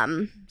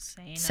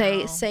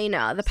 Say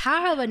no. The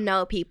power of a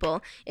no,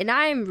 people. And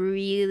I'm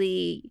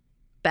really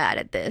bad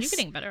at this. You're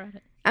getting better at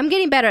it. I'm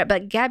getting better at it,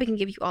 but Gabby can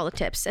give you all the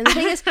tips. And the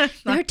thing is,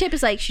 her tip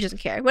is like, she doesn't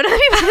care. What other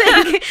people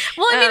think?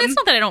 Well, I mean, it's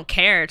not that I don't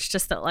care. It's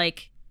just that,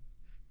 like,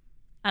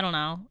 I don't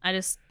know. I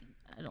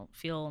don't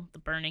feel the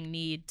burning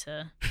need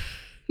to...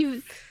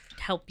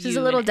 help you. She's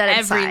a little dead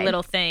every inside.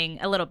 Little thing,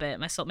 a little bit.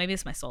 My soul, maybe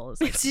it's my soul.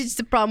 Is like it's just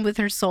the problem with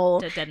her soul,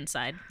 dead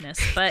insideness.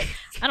 But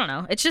I don't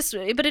know. It's just,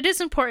 but it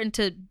is important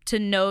to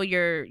know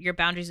your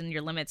boundaries and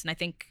your limits. And I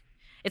think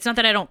it's not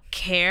that I don't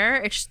care.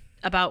 It's just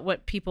about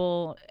what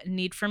people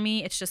need from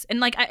me. It's just, and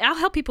like I'll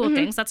help people with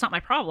things. That's not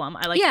my problem.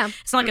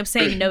 It's not like I'm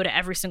saying no to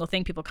every single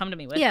thing people come to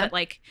me with. But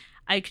like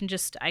I can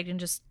just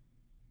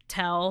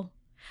tell.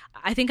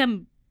 I think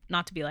I'm.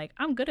 Not to be like,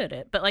 I'm good at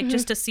it, but like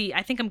just to see,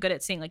 I think I'm good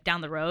at seeing like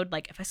down the road,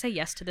 like if I say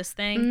yes to this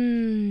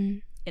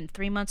thing in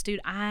 3 months, dude,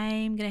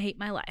 I'm going to hate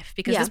my life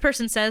because this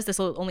person says this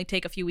will only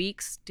take a few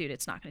weeks. Dude,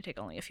 it's not going to take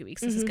only a few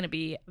weeks. This is going to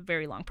be a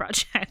very long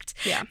project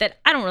that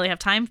I don't really have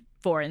time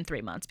for in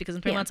 3 months because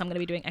in 3 months I'm going to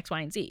be doing X,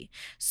 Y, and Z.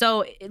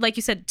 So like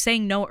you said,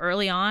 saying no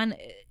early on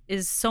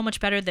is so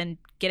much better than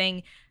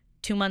getting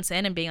 2 months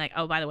in and being like,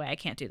 oh, by the way, I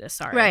can't do this.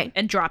 Sorry.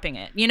 And dropping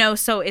it,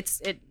 so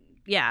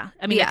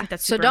I mean, I think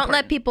that's super so don't important.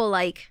 let people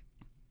like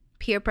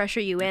peer pressure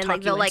you in.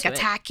 Like they'll like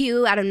attack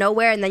you out of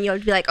nowhere, and then you'll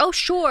be like, oh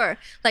sure.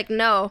 Like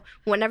no,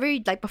 whenever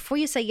you like before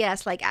you say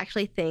yes, like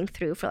actually think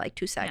through for like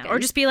 2 seconds. Or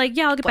just be like,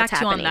 yeah, I'll get back to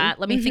you on that.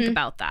 Let me think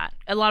about that.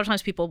 A lot of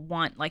times people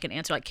want like an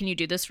answer like, can you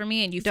do this for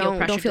me? And you feel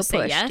pressure to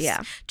say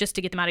yes just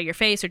to get them out of your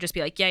face, or just be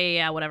like,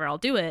 yeah, whatever, I'll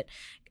do it.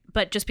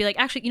 But just be like,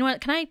 actually, you know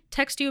what? Can I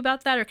text you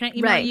about that, or can I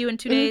email you in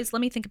 2 days? Let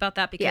me think about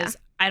that, because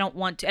I don't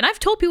want to. And I've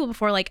told people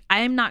before, like,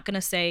 I am not going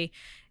to say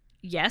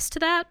yes to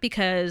that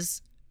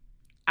because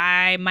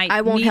I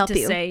won't need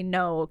to say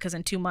no, because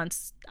in 2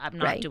 months I'm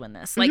not doing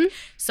this. Like,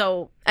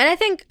 so. And I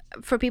think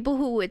for people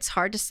who it's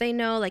hard to say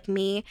no, like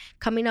me,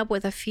 coming up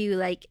with a few,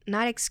 like,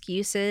 not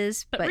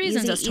excuses, but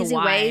reasons easy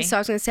ways. So I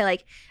was going to say,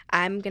 like,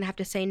 I'm going to have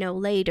to say no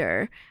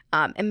later,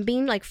 and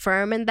being, like,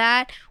 firm in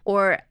that,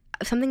 or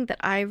something that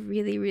I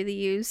really, really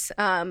use,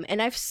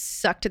 and I've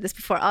sucked at this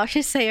before. I'll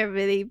just say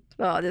this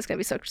is gonna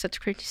be such a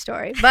cringy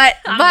story, but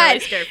I'm really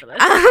scared for this.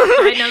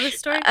 I know this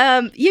story.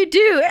 You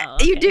do,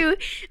 you do,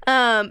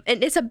 and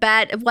it's a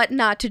bad what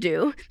not to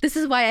do. This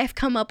is why I've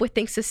come up with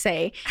things to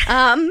say.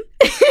 I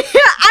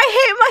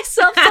hate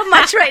myself so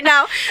much right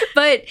now,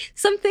 but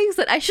some things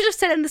that I should have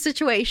said in the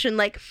situation,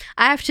 like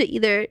I have to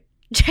either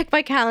check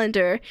my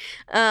calendar,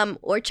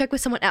 or check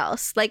with someone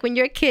else. Like when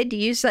you're a kid, you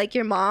use like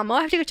your mom. I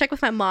have to go check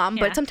with my mom,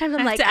 but sometimes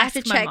I'm like, I have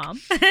to check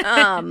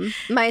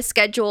my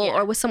schedule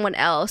or with someone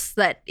else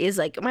that is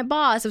like my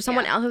boss. If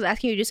someone else is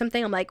asking you to do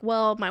something, I'm like,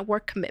 well, my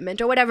work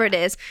commitment or whatever it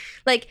is.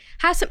 Like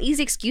have some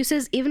easy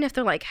excuses, even if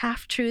they're like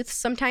half truths.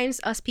 Sometimes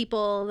us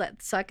people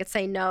that suck at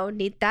saying no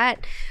need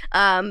that,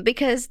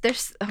 because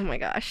there's, oh my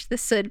gosh,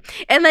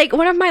 and like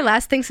one of my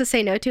last things to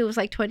say no to was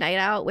like to a night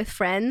out with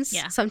friends.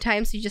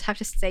 Sometimes you just have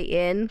to stay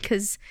in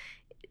because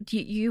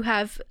you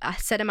have a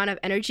set amount of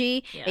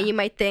energy, and you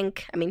might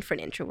think, I mean, for an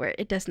introvert,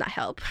 it does not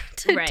help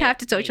to have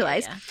to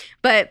socialize.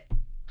 But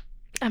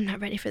I'm not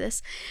ready for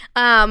this.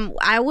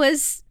 I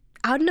was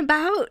out and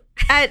about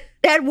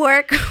at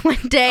work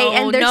one day,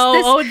 and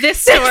there's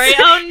this story.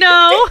 Oh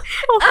no!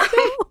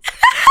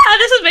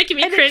 This is making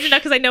me cringe now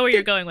because I know where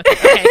you're going with it.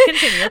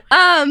 Okay,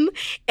 continue.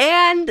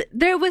 And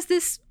there was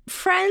this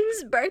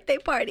friend's birthday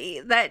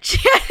party that she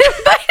had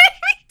invited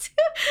me to.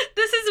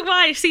 This is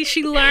why. See,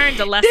 she learned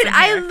a lesson.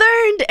 I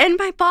learned, and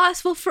my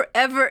boss will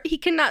forever. He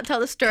cannot tell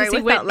the story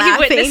without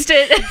laughing. He witnessed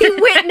it. He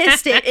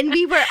witnessed it, and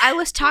I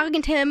was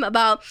talking to him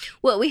about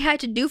what we had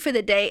to do for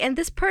the day, and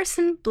this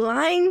person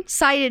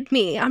blindsided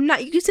me. I'm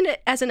not using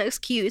it as an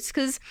excuse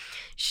because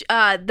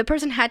the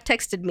person had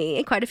texted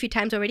me quite a few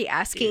times already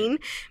asking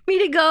me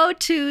to go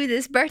to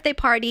this birthday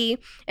party,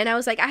 and I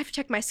was like, I have to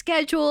check my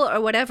schedule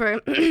or whatever.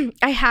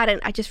 I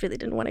hadn't. I just really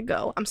didn't want to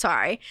go. I'm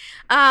sorry.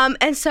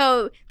 And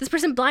so this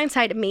person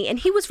blindsided me, and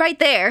he was right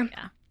there.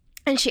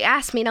 And she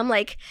asked me, and I'm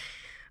like,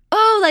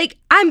 oh, like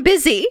I'm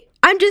busy.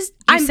 I'm busy.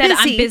 I'm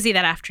busy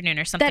that afternoon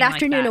or something.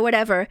 Or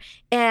whatever.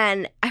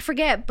 And I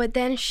forget, but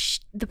then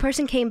the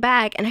person came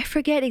back, and I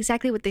forget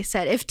exactly what they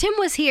said. If Tim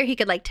was here, he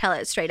could like tell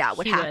it straight out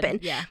what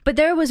happened. But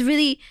there was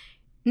really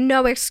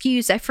no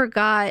excuse. I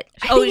forgot.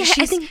 I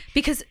think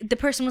because the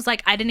person was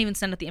like, I didn't even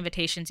send out the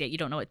invitations yet. You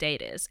don't know what day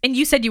it is. And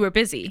you said you were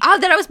busy. Oh,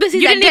 that I was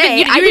busy that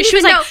day. She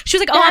was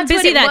like, oh, I'm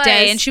busy that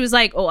day. And she was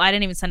like, oh, I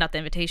didn't even send out the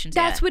invitations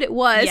yet. That's what it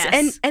was.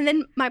 Yes. And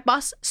then my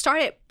boss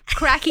started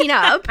cracking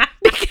up.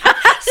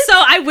 So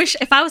I wish,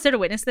 if I was there to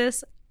witness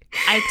this,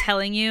 I'm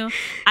telling you,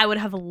 I would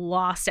have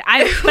lost it.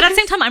 But at the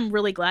same time, I'm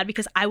really glad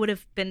because I would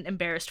have been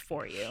embarrassed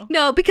for you.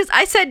 No, because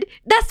I said,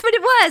 that's what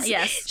it was.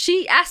 Yes.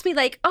 She asked me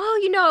like,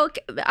 oh,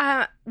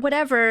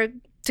 whatever,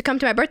 to come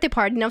to my birthday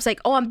party. And I was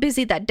like, oh, I'm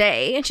busy that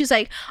day. And she's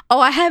like,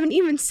 oh, I haven't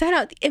even sent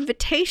out the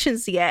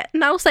invitations yet.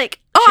 And I was like,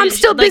 oh, I'm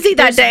still busy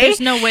that day. There's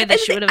no way that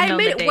she would have known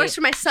the date. I made it worse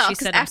for myself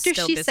because after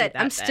she said,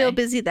 I'm still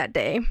busy that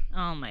day.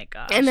 Oh my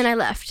gosh. And then I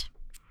left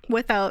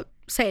without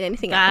saying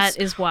anything else.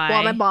 That is why.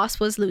 While my boss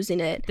was losing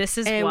it. This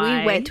is and why. And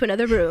we went to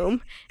another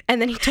room,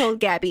 and then he told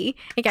Gabby,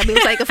 and Gabby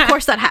was like, of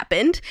course that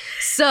happened.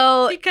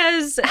 So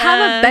because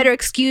have a better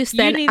excuse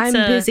than I'm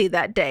busy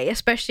that day,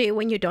 especially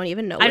when you don't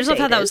even know. I just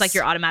thought that was like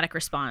your automatic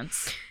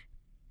response.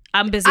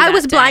 I'm busy. I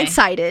was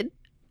blindsided.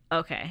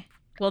 Okay.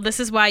 Well, this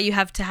is why you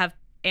have to have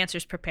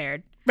answers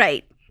prepared.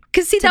 Right.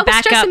 Because see, that was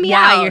stressing me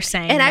out. Why you're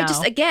saying and no. I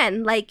just,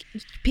 again, like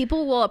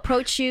people will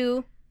approach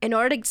you in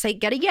order to say,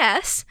 get a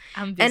yes.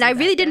 And I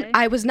really didn't,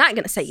 I was not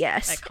going to say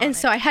yes. Iconic. And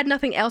so I had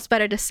nothing else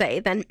better to say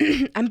than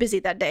I'm busy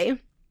that day.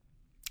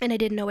 And I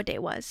didn't know what day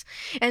it was.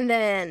 And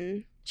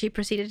then she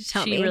proceeded to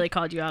tell me. She really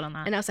called you out on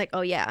that. And I was like,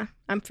 oh yeah,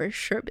 I'm for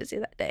sure busy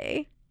that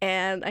day.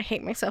 And I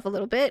hate myself a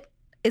little bit.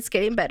 It's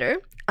getting better.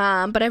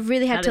 But I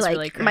really had to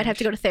really might have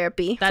to go to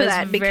therapy for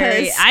that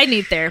because I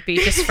need therapy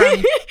just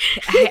from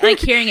like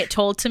hearing it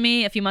told to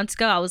me a few months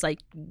ago. I was like,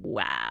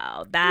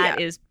 wow,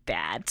 that is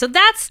bad. So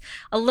that's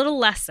a little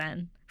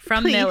lesson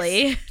from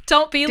Millie.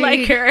 Don't be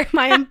like her.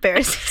 My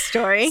embarrassing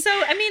story. So,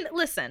 I mean,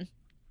 listen.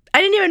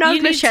 I didn't even know I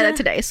was going to share that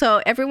today.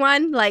 So,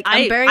 everyone, like,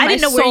 I'm bearing my soul in front of... I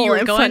didn't know where you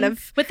were going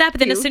with that, but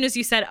then as soon as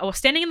you said, oh,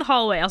 standing in the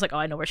hallway, I was like, oh,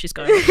 I know where she's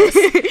going with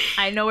this.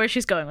 I know where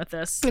she's going with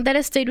this. That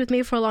has stayed with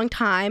me for a long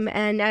time,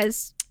 and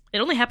as... It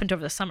only happened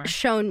over the summer.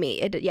 Shown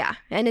me.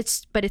 And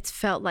it's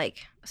felt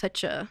like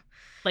such a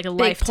like a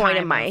big point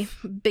in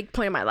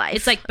my life.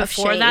 It's like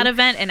before that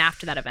event and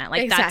after that event.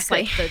 Like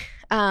exactly. That's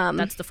like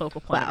that's the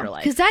focal point of your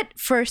life. Because that,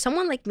 for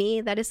someone like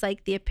me, that is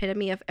like the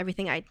epitome of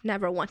everything I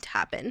never want to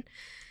happen.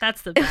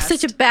 That's the best. It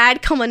was such a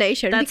bad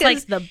culmination. That's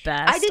like the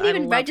best. I didn't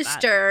even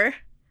register.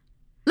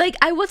 Like,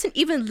 I wasn't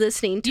even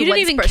listening to what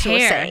this person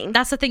was saying.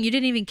 That's the thing. You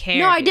didn't even care.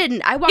 No, I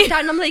didn't. I walked out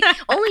and I'm like,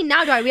 only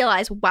now do I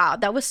realize, wow,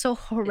 that was so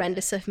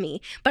horrendous of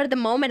me. But at the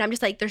moment, I'm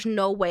just like, there's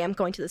no way I'm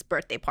going to this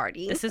birthday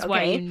party. This is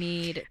why you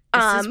need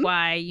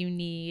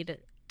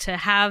to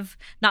have,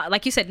 not,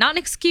 like you said, not an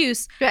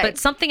excuse, but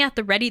something at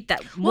the ready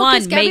that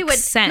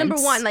makes sense. Number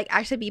one, like,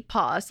 actually be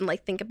paused and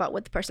like think about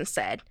what the person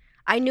said.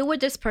 I knew where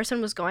this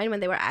person was going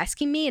when they were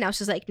asking me, and I was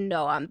just like,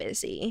 no, I'm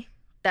busy.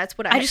 That's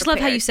what I just love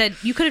how you said,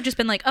 you could have just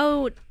been like,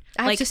 oh,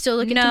 I have to still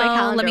look into my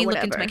calendar. Let me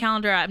look into my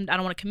calendar. I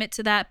don't want to commit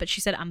to that. But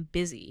she said, I'm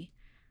busy.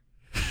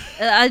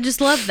 I just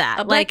love that.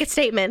 A blanket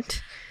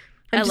statement.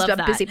 I'm just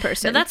a busy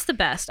person. No, that's the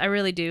best. I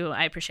really do.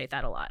 I appreciate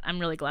that a lot. I'm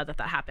really glad that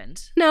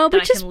happened. No,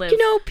 but just,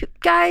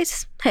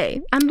 guys,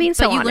 hey, I'm being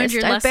so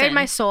honest. I bared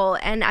my soul,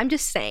 and I'm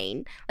just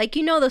saying, like,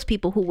 those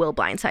people who will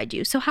blindside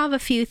you. So have a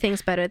few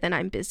things better than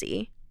I'm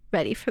busy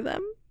ready for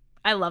them.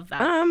 I love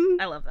that.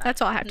 I love that.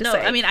 That's all I have to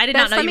say. I mean, I did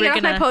not know you were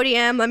going to... my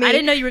podium. I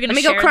didn't know you were going to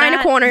share that. Let me go cry in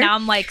a corner. Now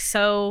I'm, like,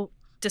 so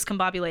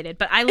discombobulated.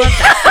 But I love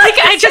that. Like,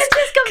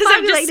 because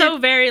I'm just so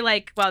very,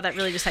 like, wow,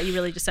 you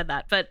really just said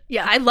that. But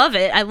yeah, I love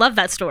it. I love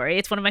that story.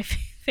 It's one of my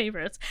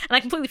favorites. And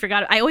I completely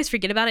forgot it. I always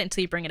forget about it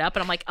until you bring it up.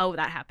 And I'm like, oh,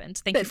 that happened.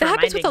 Thank you for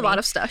reminding me. That happens with a lot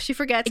of stuff. She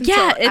forgets.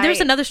 Yeah. There's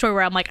another story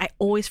where I'm like, I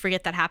always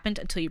forget that happened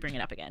until you bring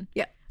it up again.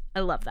 Yeah. I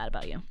love that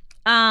about you.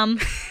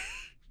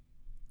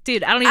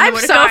 Dude, I don't even know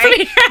where to go from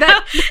here.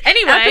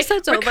 Anyway,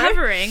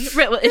 recovering.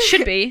 Well, it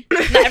should be.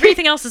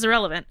 Everything else is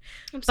irrelevant.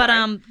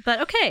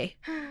 But okay.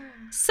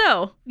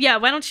 So yeah,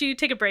 why don't you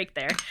take a break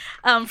there,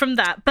 from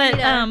that? But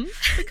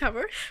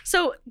recover.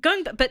 So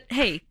but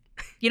hey,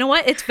 you know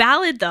what? It's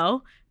valid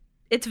though.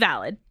 It's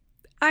valid.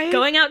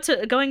 Going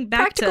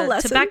back to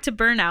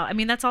burnout. I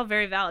mean, that's all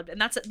very valid, and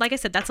that's, like I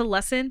said, that's a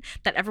lesson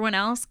that everyone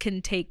else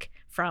can take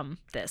from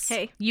this.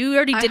 Hey, you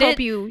already did it.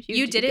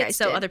 You did it,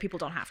 so other people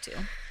don't have to.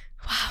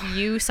 Wow.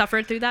 You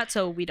suffered through that,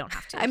 so we don't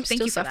have to. I'm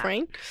still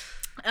suffering.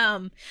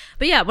 But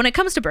yeah, when it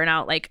comes to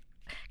burnout, like,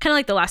 kind of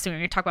like the last thing we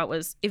were going to talk about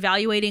was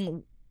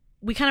evaluating.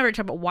 We kind of already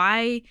talked about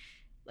why,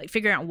 like,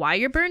 figuring out why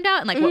you're burned out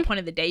and like what point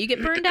of the day you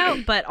get burned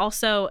out, but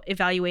also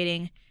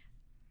evaluating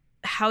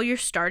how you're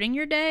starting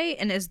your day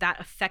and is that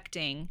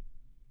affecting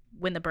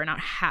when the burnout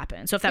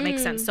happens. So if that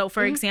makes sense. So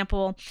for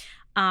example,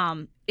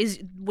 is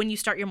when you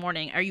start your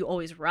morning, are you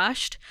always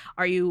rushed?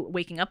 Are you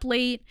waking up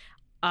late?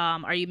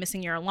 Are you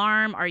missing your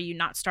alarm? Are you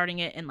not starting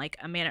it in like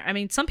a manner? I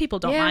mean, some people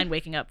don't mind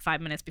waking up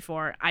 5 minutes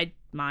before. I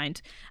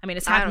mind. I mean,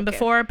 it's happened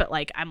before, but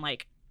like, I'm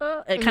like,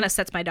 it kind of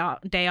sets my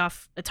day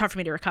off. It's hard for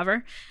me to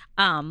recover.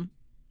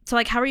 So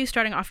like, how are you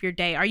starting off your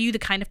day? Are you the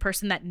kind of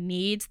person that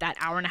needs that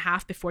hour and a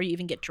half before you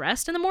even get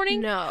dressed in the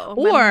morning? No,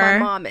 or my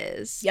mom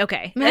is.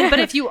 Okay. But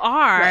if you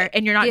are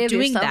and you're not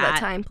doing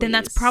that, then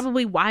that's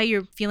probably why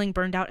you're feeling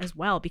burned out as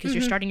well, because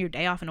you're starting your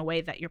day off in a way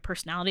that your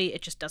personality,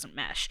 it just doesn't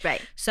mesh.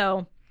 Right.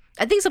 So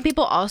I think some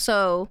people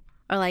also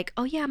are like,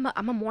 oh yeah,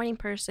 I'm a morning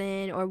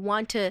person, or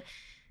want to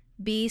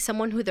be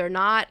someone who they're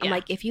not. I'm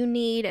like, if you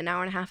need an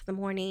hour and a half in the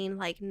morning,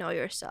 like, know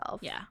yourself.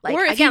 Yeah. Like,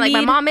 or again, like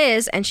my mom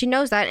is, and she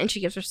knows that, and she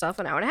gives herself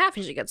an hour and a half,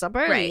 and she gets up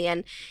early.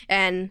 Right.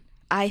 And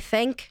I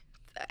think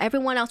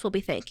everyone else will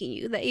be thanking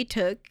you that you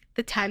took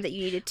the time that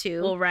you needed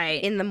to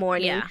in the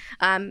morning.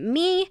 Yeah.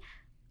 Me,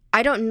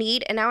 I don't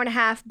need an hour and a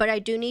half, but I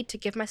do need to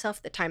give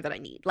myself the time that I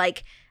need.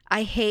 Like,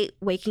 I hate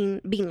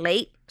being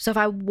late. So if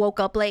I woke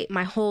up late,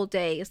 my whole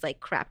day is like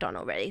crapped on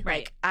already. Right.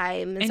 Like,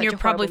 I'm in and such you're a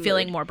probably horrible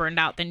feeling mood. more burned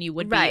out than you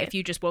would be if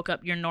you just woke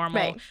up your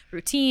normal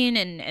routine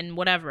and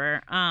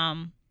whatever.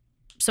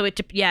 So it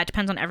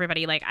depends on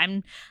everybody. Like,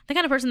 I'm the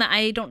kind of person that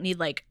I don't need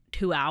like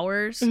 2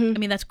 hours. I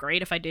mean, that's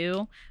great if I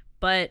do,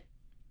 but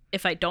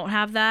if I don't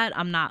have that,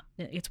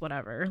 it's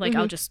whatever. Like,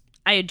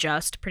 I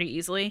adjust pretty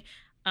easily.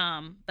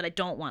 But I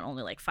don't want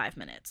only like 5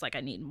 minutes. Like,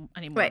 I need more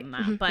than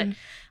that. But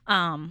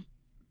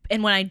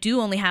and when I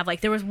do only have,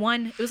 like, there was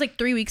one, it was like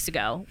 3 weeks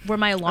ago where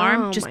my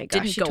alarm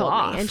didn't go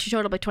off. And she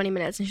showed up like 20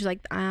 minutes and she's like,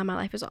 my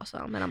life is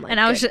awesome. And I'm like, and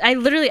I was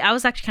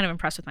actually kind of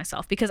impressed with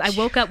myself, because I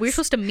woke up, we were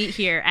supposed to meet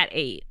here at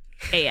 8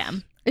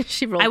 a.m.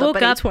 She rolled up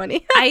at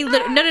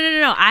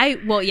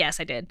 8:20. No. Yes,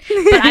 I did.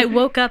 But I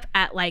woke up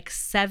at like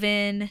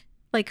 7.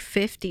 Like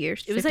 50 or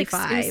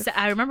 55.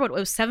 I remember it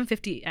was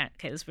 7:50.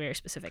 Okay, it was very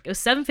specific. It was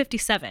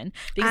 7:57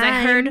 because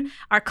I heard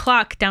our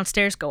clock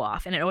downstairs go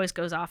off, and it always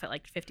goes off at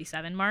like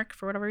 57 mark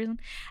for whatever reason.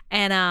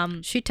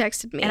 And she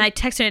texted me, and I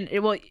texted.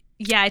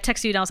 I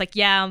texted you, and I was like,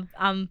 yeah,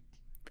 I'll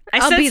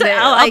be there.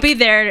 I'll be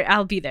there.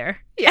 I'll be there.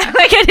 Yeah,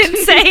 like, I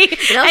didn't say.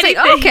 And I was anything.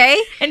 Like,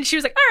 okay. And she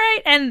was like, all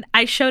right. And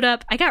I showed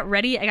up. I got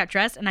ready. I got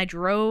dressed, and I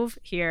drove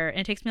here. And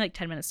it takes me like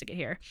 10 minutes to get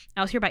here.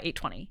 I was here by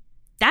 8:20.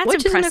 That's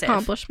impressive. Is an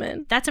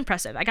accomplishment. That's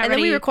impressive. I got ready. And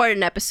then we recorded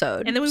an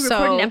episode.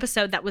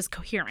 That was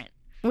coherent.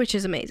 Which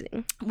is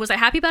amazing. Was I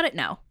happy about it?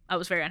 No. I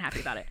was very unhappy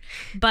about it.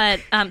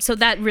 But so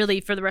that really,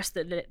 for the rest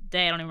of the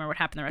day, I don't even remember what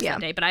happened the rest of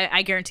the day, but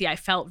I guarantee I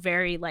felt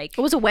very like...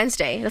 It was a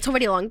Wednesday. That's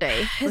already a long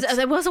day.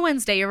 It was a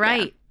Wednesday. You're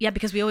right. Yeah,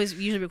 because we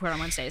usually record on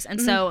Wednesdays.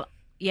 And so,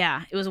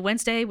 yeah, it was a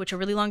Wednesday, which are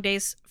really long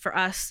days for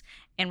us.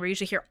 And we're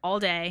usually here all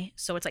day.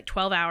 So it's like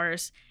 12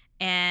 hours.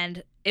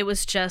 And it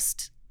was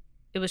just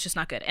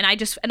not good. And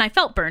I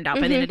felt burned out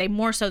by the end of the day,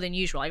 more so than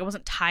usual. Like, I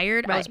wasn't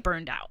tired. Right. I was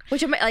burned out.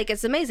 Which, like,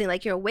 it's amazing.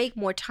 Like, you're awake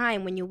more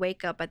time when you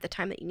wake up at the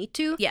time that you need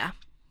to. Yeah.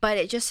 But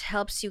it just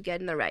helps you get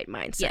in the right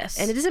mindset. Yes.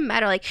 And it doesn't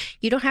matter, like,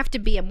 you don't have to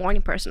be a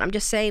morning person. I'm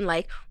just saying,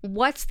 like,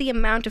 what's the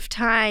amount of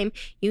time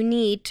you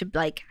need to,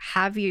 like,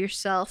 have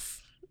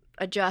yourself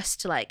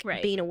adjust to, like,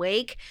 being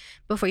awake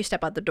before you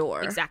step out the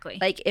door. Exactly.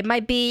 Like, it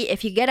might be,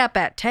 if you get up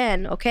at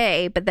 10,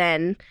 okay, but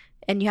then,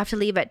 and you have to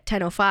leave at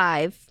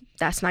 10:05,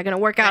 that's not going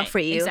to work out for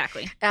you.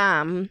 Exactly.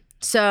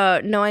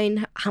 So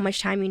knowing how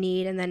much time you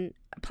need and then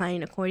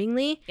planning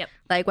accordingly. Yep.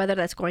 Like whether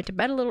that's going to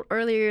bed a little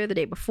earlier the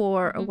day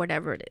before or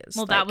whatever it is.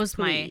 Well, like, that was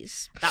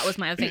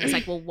my other thing. It's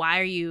like, well, why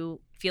are you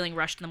feeling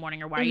rushed in the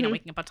morning, or why are you not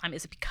waking up on time?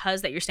 Is it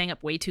because that you're staying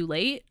up way too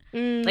late?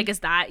 Like, is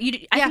that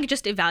I think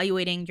just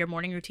evaluating your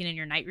morning routine and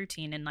your night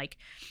routine, and like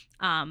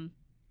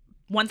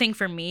one thing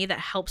for me that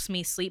helps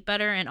me sleep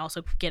better and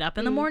also get up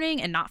in the morning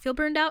and not feel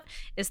burned out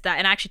is that,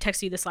 and I actually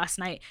texted you this last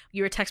night.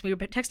 We were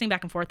texting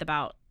back and forth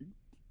about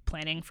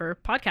planning for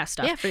podcast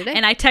stuff. For today.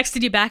 And I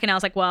texted you back and I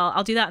was like, well,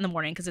 I'll do that in the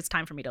morning because it's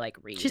time for me to like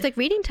read. She's like,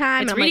 reading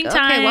time. It's and reading I'm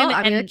like, time. Okay, well,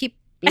 I'm going to keep,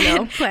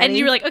 and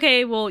you were like,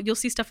 okay, well, you'll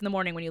see stuff in the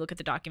morning when you look at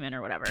the document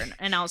or whatever.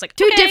 And I was like,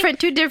 two different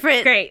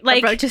great,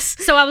 like approaches.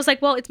 So I was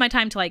like, well, it's my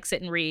time to like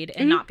sit and read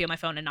and not be on my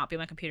phone and not be on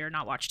my computer and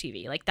not watch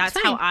TV. Like,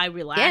 that's how I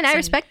relax. Yeah, and I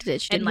respected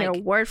it. She didn't hear a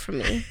word from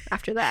me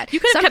after that.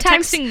 You could have kept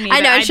texting me. I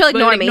know, and she'll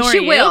ignore me.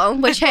 She will,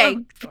 which, hey,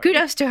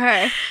 kudos to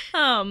her.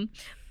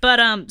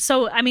 But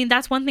so I mean,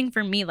 that's one thing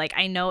for me. Like,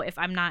 I know if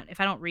I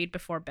don't read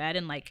before bed,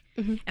 and like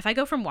if I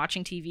go from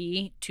watching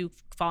TV to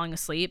falling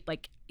asleep,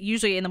 like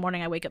usually in the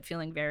morning I wake up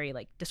feeling very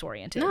like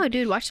disoriented. No,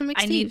 dude, watch some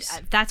Steve's.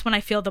 That's when I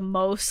feel the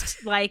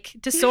most like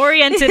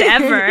disoriented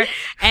ever,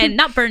 and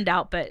not burned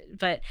out, but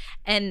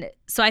and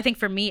so I think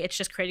for me it's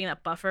just creating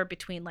that buffer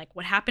between like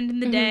what happened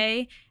in the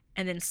day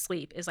and then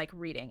sleep is like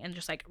reading and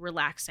just like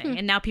relaxing.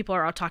 And now people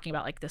are all talking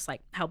about like this, like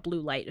how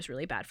blue light is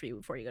really bad for you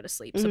before you go to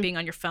sleep. So being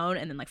on your phone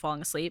and then like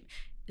falling asleep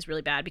is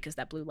really bad because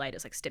that blue light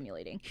is like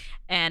stimulating,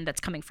 and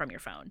that's coming from your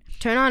phone.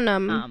 Turn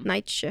on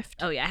night shift.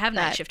 Oh yeah, I have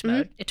night shift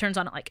mode. It turns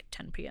on at like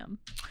 10 p.m.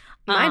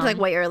 Mine's like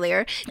way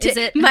earlier. Is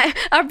it?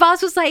 Our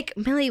boss was like,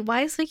 Millie,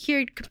 why is like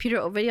your computer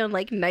already on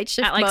like night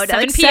shift at like mode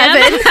 7 at like p.m.?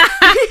 7?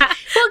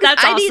 Well,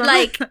 that's I awesome. need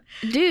like,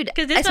 dude,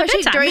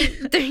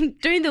 especially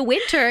during the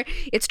winter,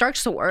 it starts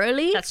so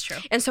early. That's true.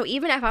 And so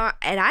even if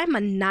I'm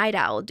a night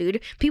owl,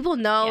 dude, people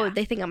know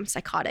they think I'm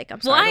psychotic.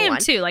 I'm sorry. Well, I am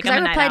too. Like, I'm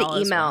a night owl. I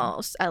reply to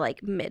emails at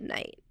like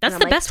midnight. That's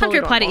the best time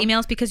to reply to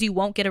emails because you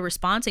won't get a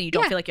response and you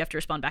don't feel like you have to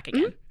respond back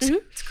again.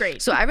 It's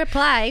great. So I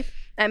reply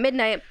at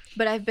midnight,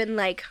 but I've been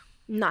like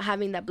not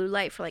having that blue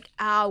light for like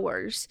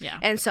hours. Yeah.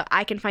 And so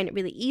I can find it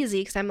really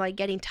easy because I'm like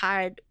getting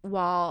tired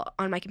while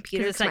on my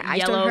computer. It's like my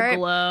yellow eyes don't hurt.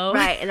 glow.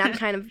 Right. And I'm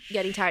kind of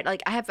getting tired.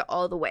 Like I have it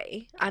all the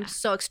way. I'm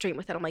so extreme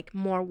with it. I'm like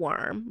more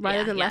warm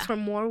rather than less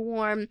warm, more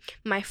warm.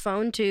 My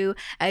phone too.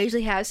 I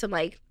usually have some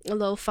like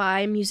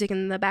lo-fi music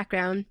in the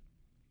background,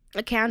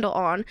 a candle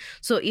on.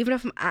 So even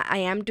if I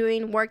am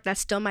doing work, that's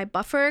still my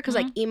buffer because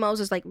like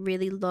emails is like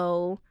really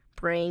low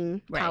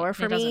brain power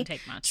for me. It doesn't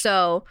take much.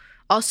 So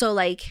also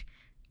like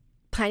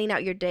planning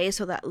out your day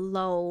so that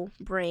low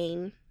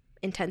brain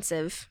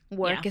intensive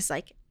work is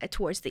like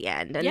towards the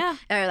end, and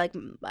or like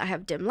I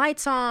have dim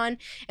lights on,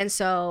 and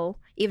so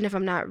even if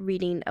I'm not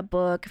reading a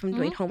book, if I'm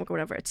doing homework or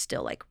whatever, it's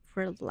still like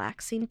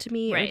relaxing to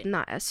me, or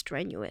not as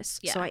strenuous.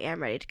 So I am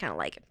ready to kind of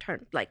like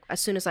turn, like as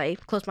soon as I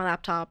close my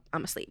laptop,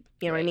 I'm asleep.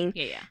 You know what I mean?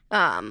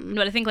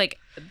 But I think like,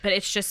 but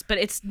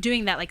it's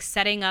doing that, like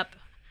setting up,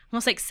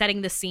 almost like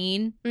setting the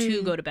scene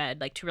to go to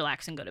bed, like to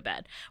relax and go to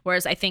bed.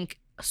 Whereas I think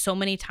so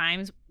many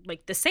times,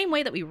 like the same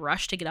way that we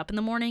rush to get up in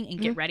the morning and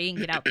get ready and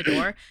get out the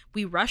door,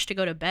 we rush to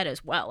go to bed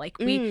as well. Like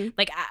we,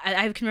 like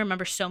I can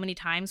remember so many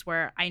times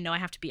where I know I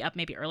have to be up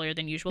maybe earlier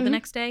than usual the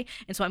next day,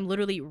 and so I'm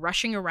literally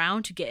rushing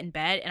around to get in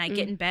bed, and I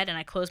get in bed and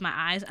I close my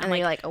eyes, and I'm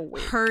like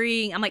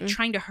hurrying, I'm like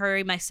trying to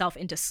hurry myself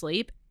into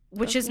sleep,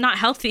 which is not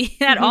healthy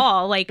at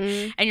all. Like,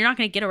 and you're not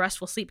going to get a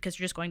restful sleep because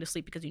you're just going to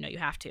sleep because you know you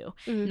have to,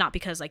 not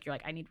because like you're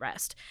like, I need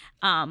rest.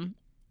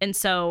 And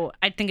so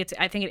I think it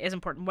is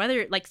important,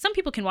 whether like some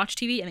people can watch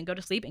TV and then go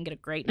to sleep and get a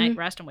great night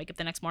rest and wake up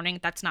the next morning.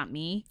 That's not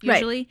me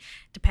usually.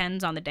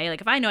 Depends on the day. Like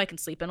if I know I can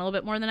sleep in a little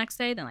bit more the next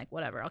day, then like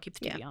whatever, I'll keep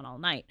the TV on all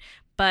night.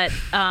 But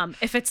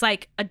if it's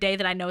like a day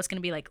that I know is going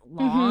to be like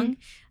long,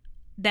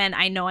 then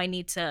I know I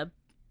need to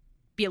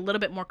be a little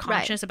bit more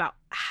conscious about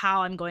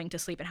how I'm going to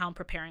sleep and how I'm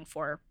preparing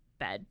for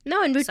bed.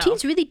 No, and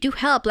routines really do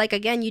help. Like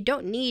again, you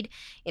don't need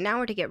an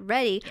hour to get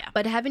ready,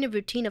 but having a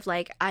routine of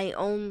like I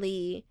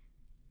only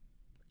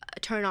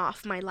turn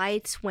off my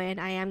lights when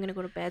I am going to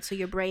go to bed, so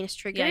your brain is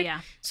triggered.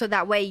 So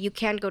that way you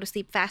can go to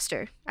sleep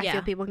faster. I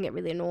feel people can get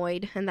really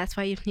annoyed, and that's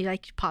why you need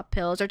like to pop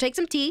pills or take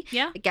some tea.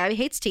 Like, Gabby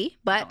hates tea,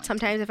 but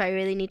sometimes if I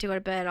really need to go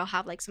to bed, I'll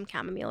have like some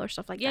chamomile or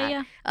stuff like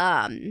that.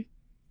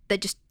 That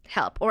just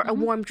help, or a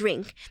warm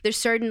drink. There's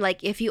certain,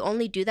 like, if you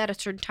only do that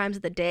at certain times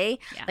of the day,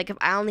 like if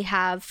I only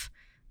have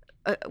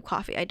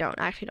coffee, I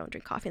actually don't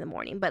drink coffee in the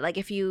morning, but like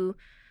if you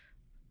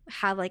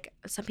have, like,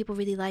 some people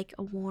really like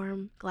a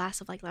warm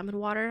glass of like lemon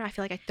water. I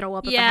feel like I throw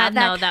up if I have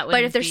that. No, that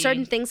but if there's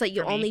certain things that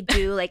you only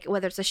do, like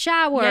whether it's a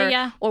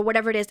shower or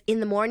whatever it is in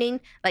the morning,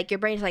 like your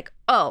brain's like,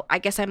 oh, I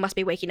guess I must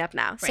be waking up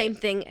now. Same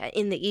thing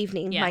in the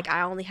evening. Like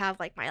I only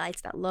have like my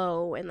lights that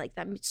low and like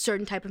that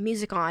certain type of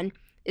music on.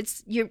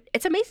 It's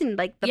amazing,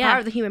 like the power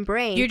of the human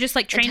brain. You're just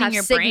like training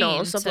your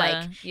signals brain of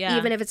like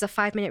even if it's a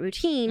 5-minute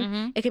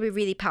routine, it can be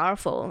really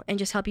powerful and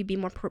just help you be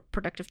more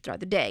productive throughout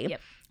the day.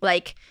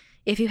 Like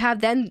if you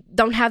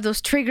don't have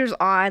those triggers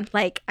on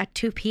like at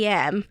 2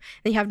 p.m.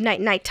 then you have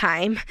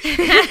nighttime.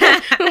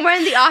 When we're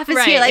in the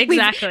office here, like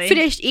we've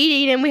finished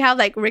eating and we have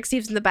like Rick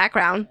Steves in the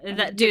background.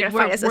 Dude,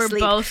 we're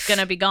both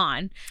gonna be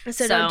gone.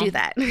 So don't do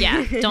that.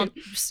 Don't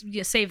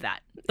save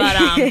that.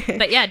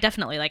 But yeah,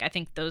 definitely. Like I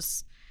think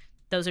those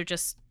are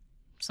just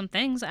some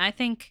things I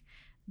think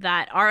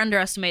that are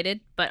underestimated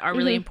but are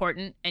really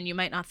important, and you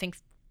might not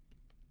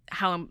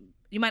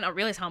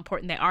realize how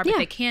important they are, but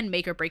they can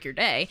make or break your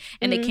day,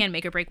 and they can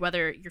make or break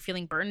whether you're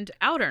feeling burned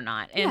out or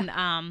not.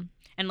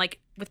 And like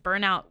with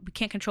burnout, we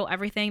can't control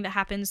everything that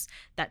happens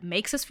that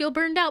makes us feel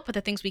burned out, but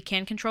the things we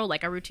can control,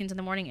 like our routines in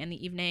the morning and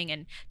the evening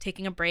and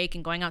taking a break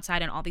and going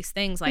outside and all these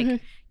things, like,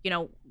 you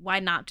know, why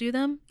not do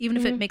them? Even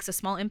if it makes a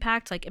small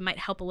impact, like it might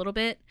help a little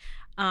bit.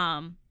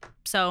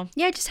 So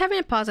yeah, just having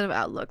a positive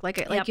outlook.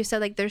 Like you said,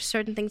 like there's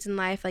certain things in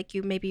life, like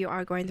you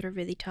are going through a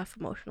really tough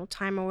emotional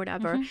time or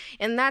whatever,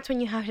 and that's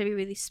when you have to be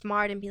really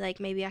smart and be like,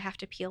 maybe I have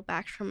to peel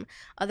back from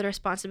other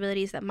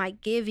responsibilities that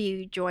might give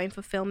you joy and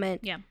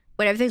fulfillment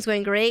when everything's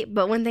going great.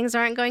 But when things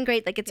aren't going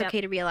great, like it's okay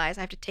to realize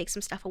I have to take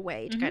some stuff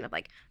away to kind of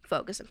like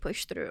focus and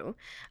push through.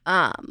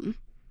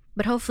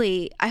 But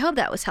hopefully, I hope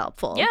that was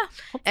helpful. Yeah.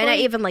 Hopefully. And I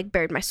even like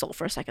bared my soul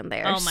for a second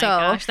there. Oh my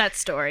gosh, that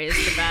story is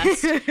the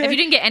best. If you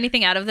didn't get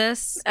anything out of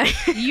this,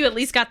 you at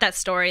least got that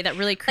story, that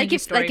really creepy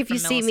story. Like if you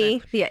see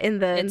me in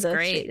the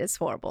street, it's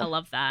horrible. I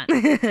love that.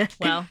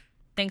 Well,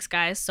 thanks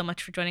guys so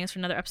much for joining us for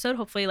another episode.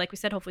 Hopefully, like we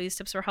said, these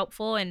tips were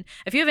helpful. And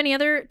if you have any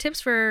other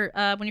tips for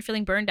when you're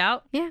feeling burned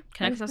out,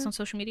 connect with us on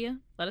social media.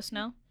 Let us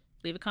know.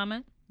 Leave a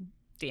comment.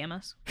 DM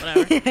us,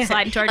 whatever.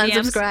 Slide into our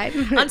DMs.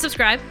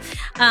 Unsubscribe.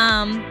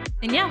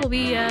 And yeah, we'll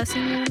be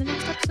seeing you in the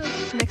next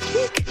episode next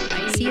week.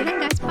 Bye. See you then,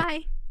 guys.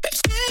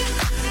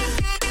 Bye.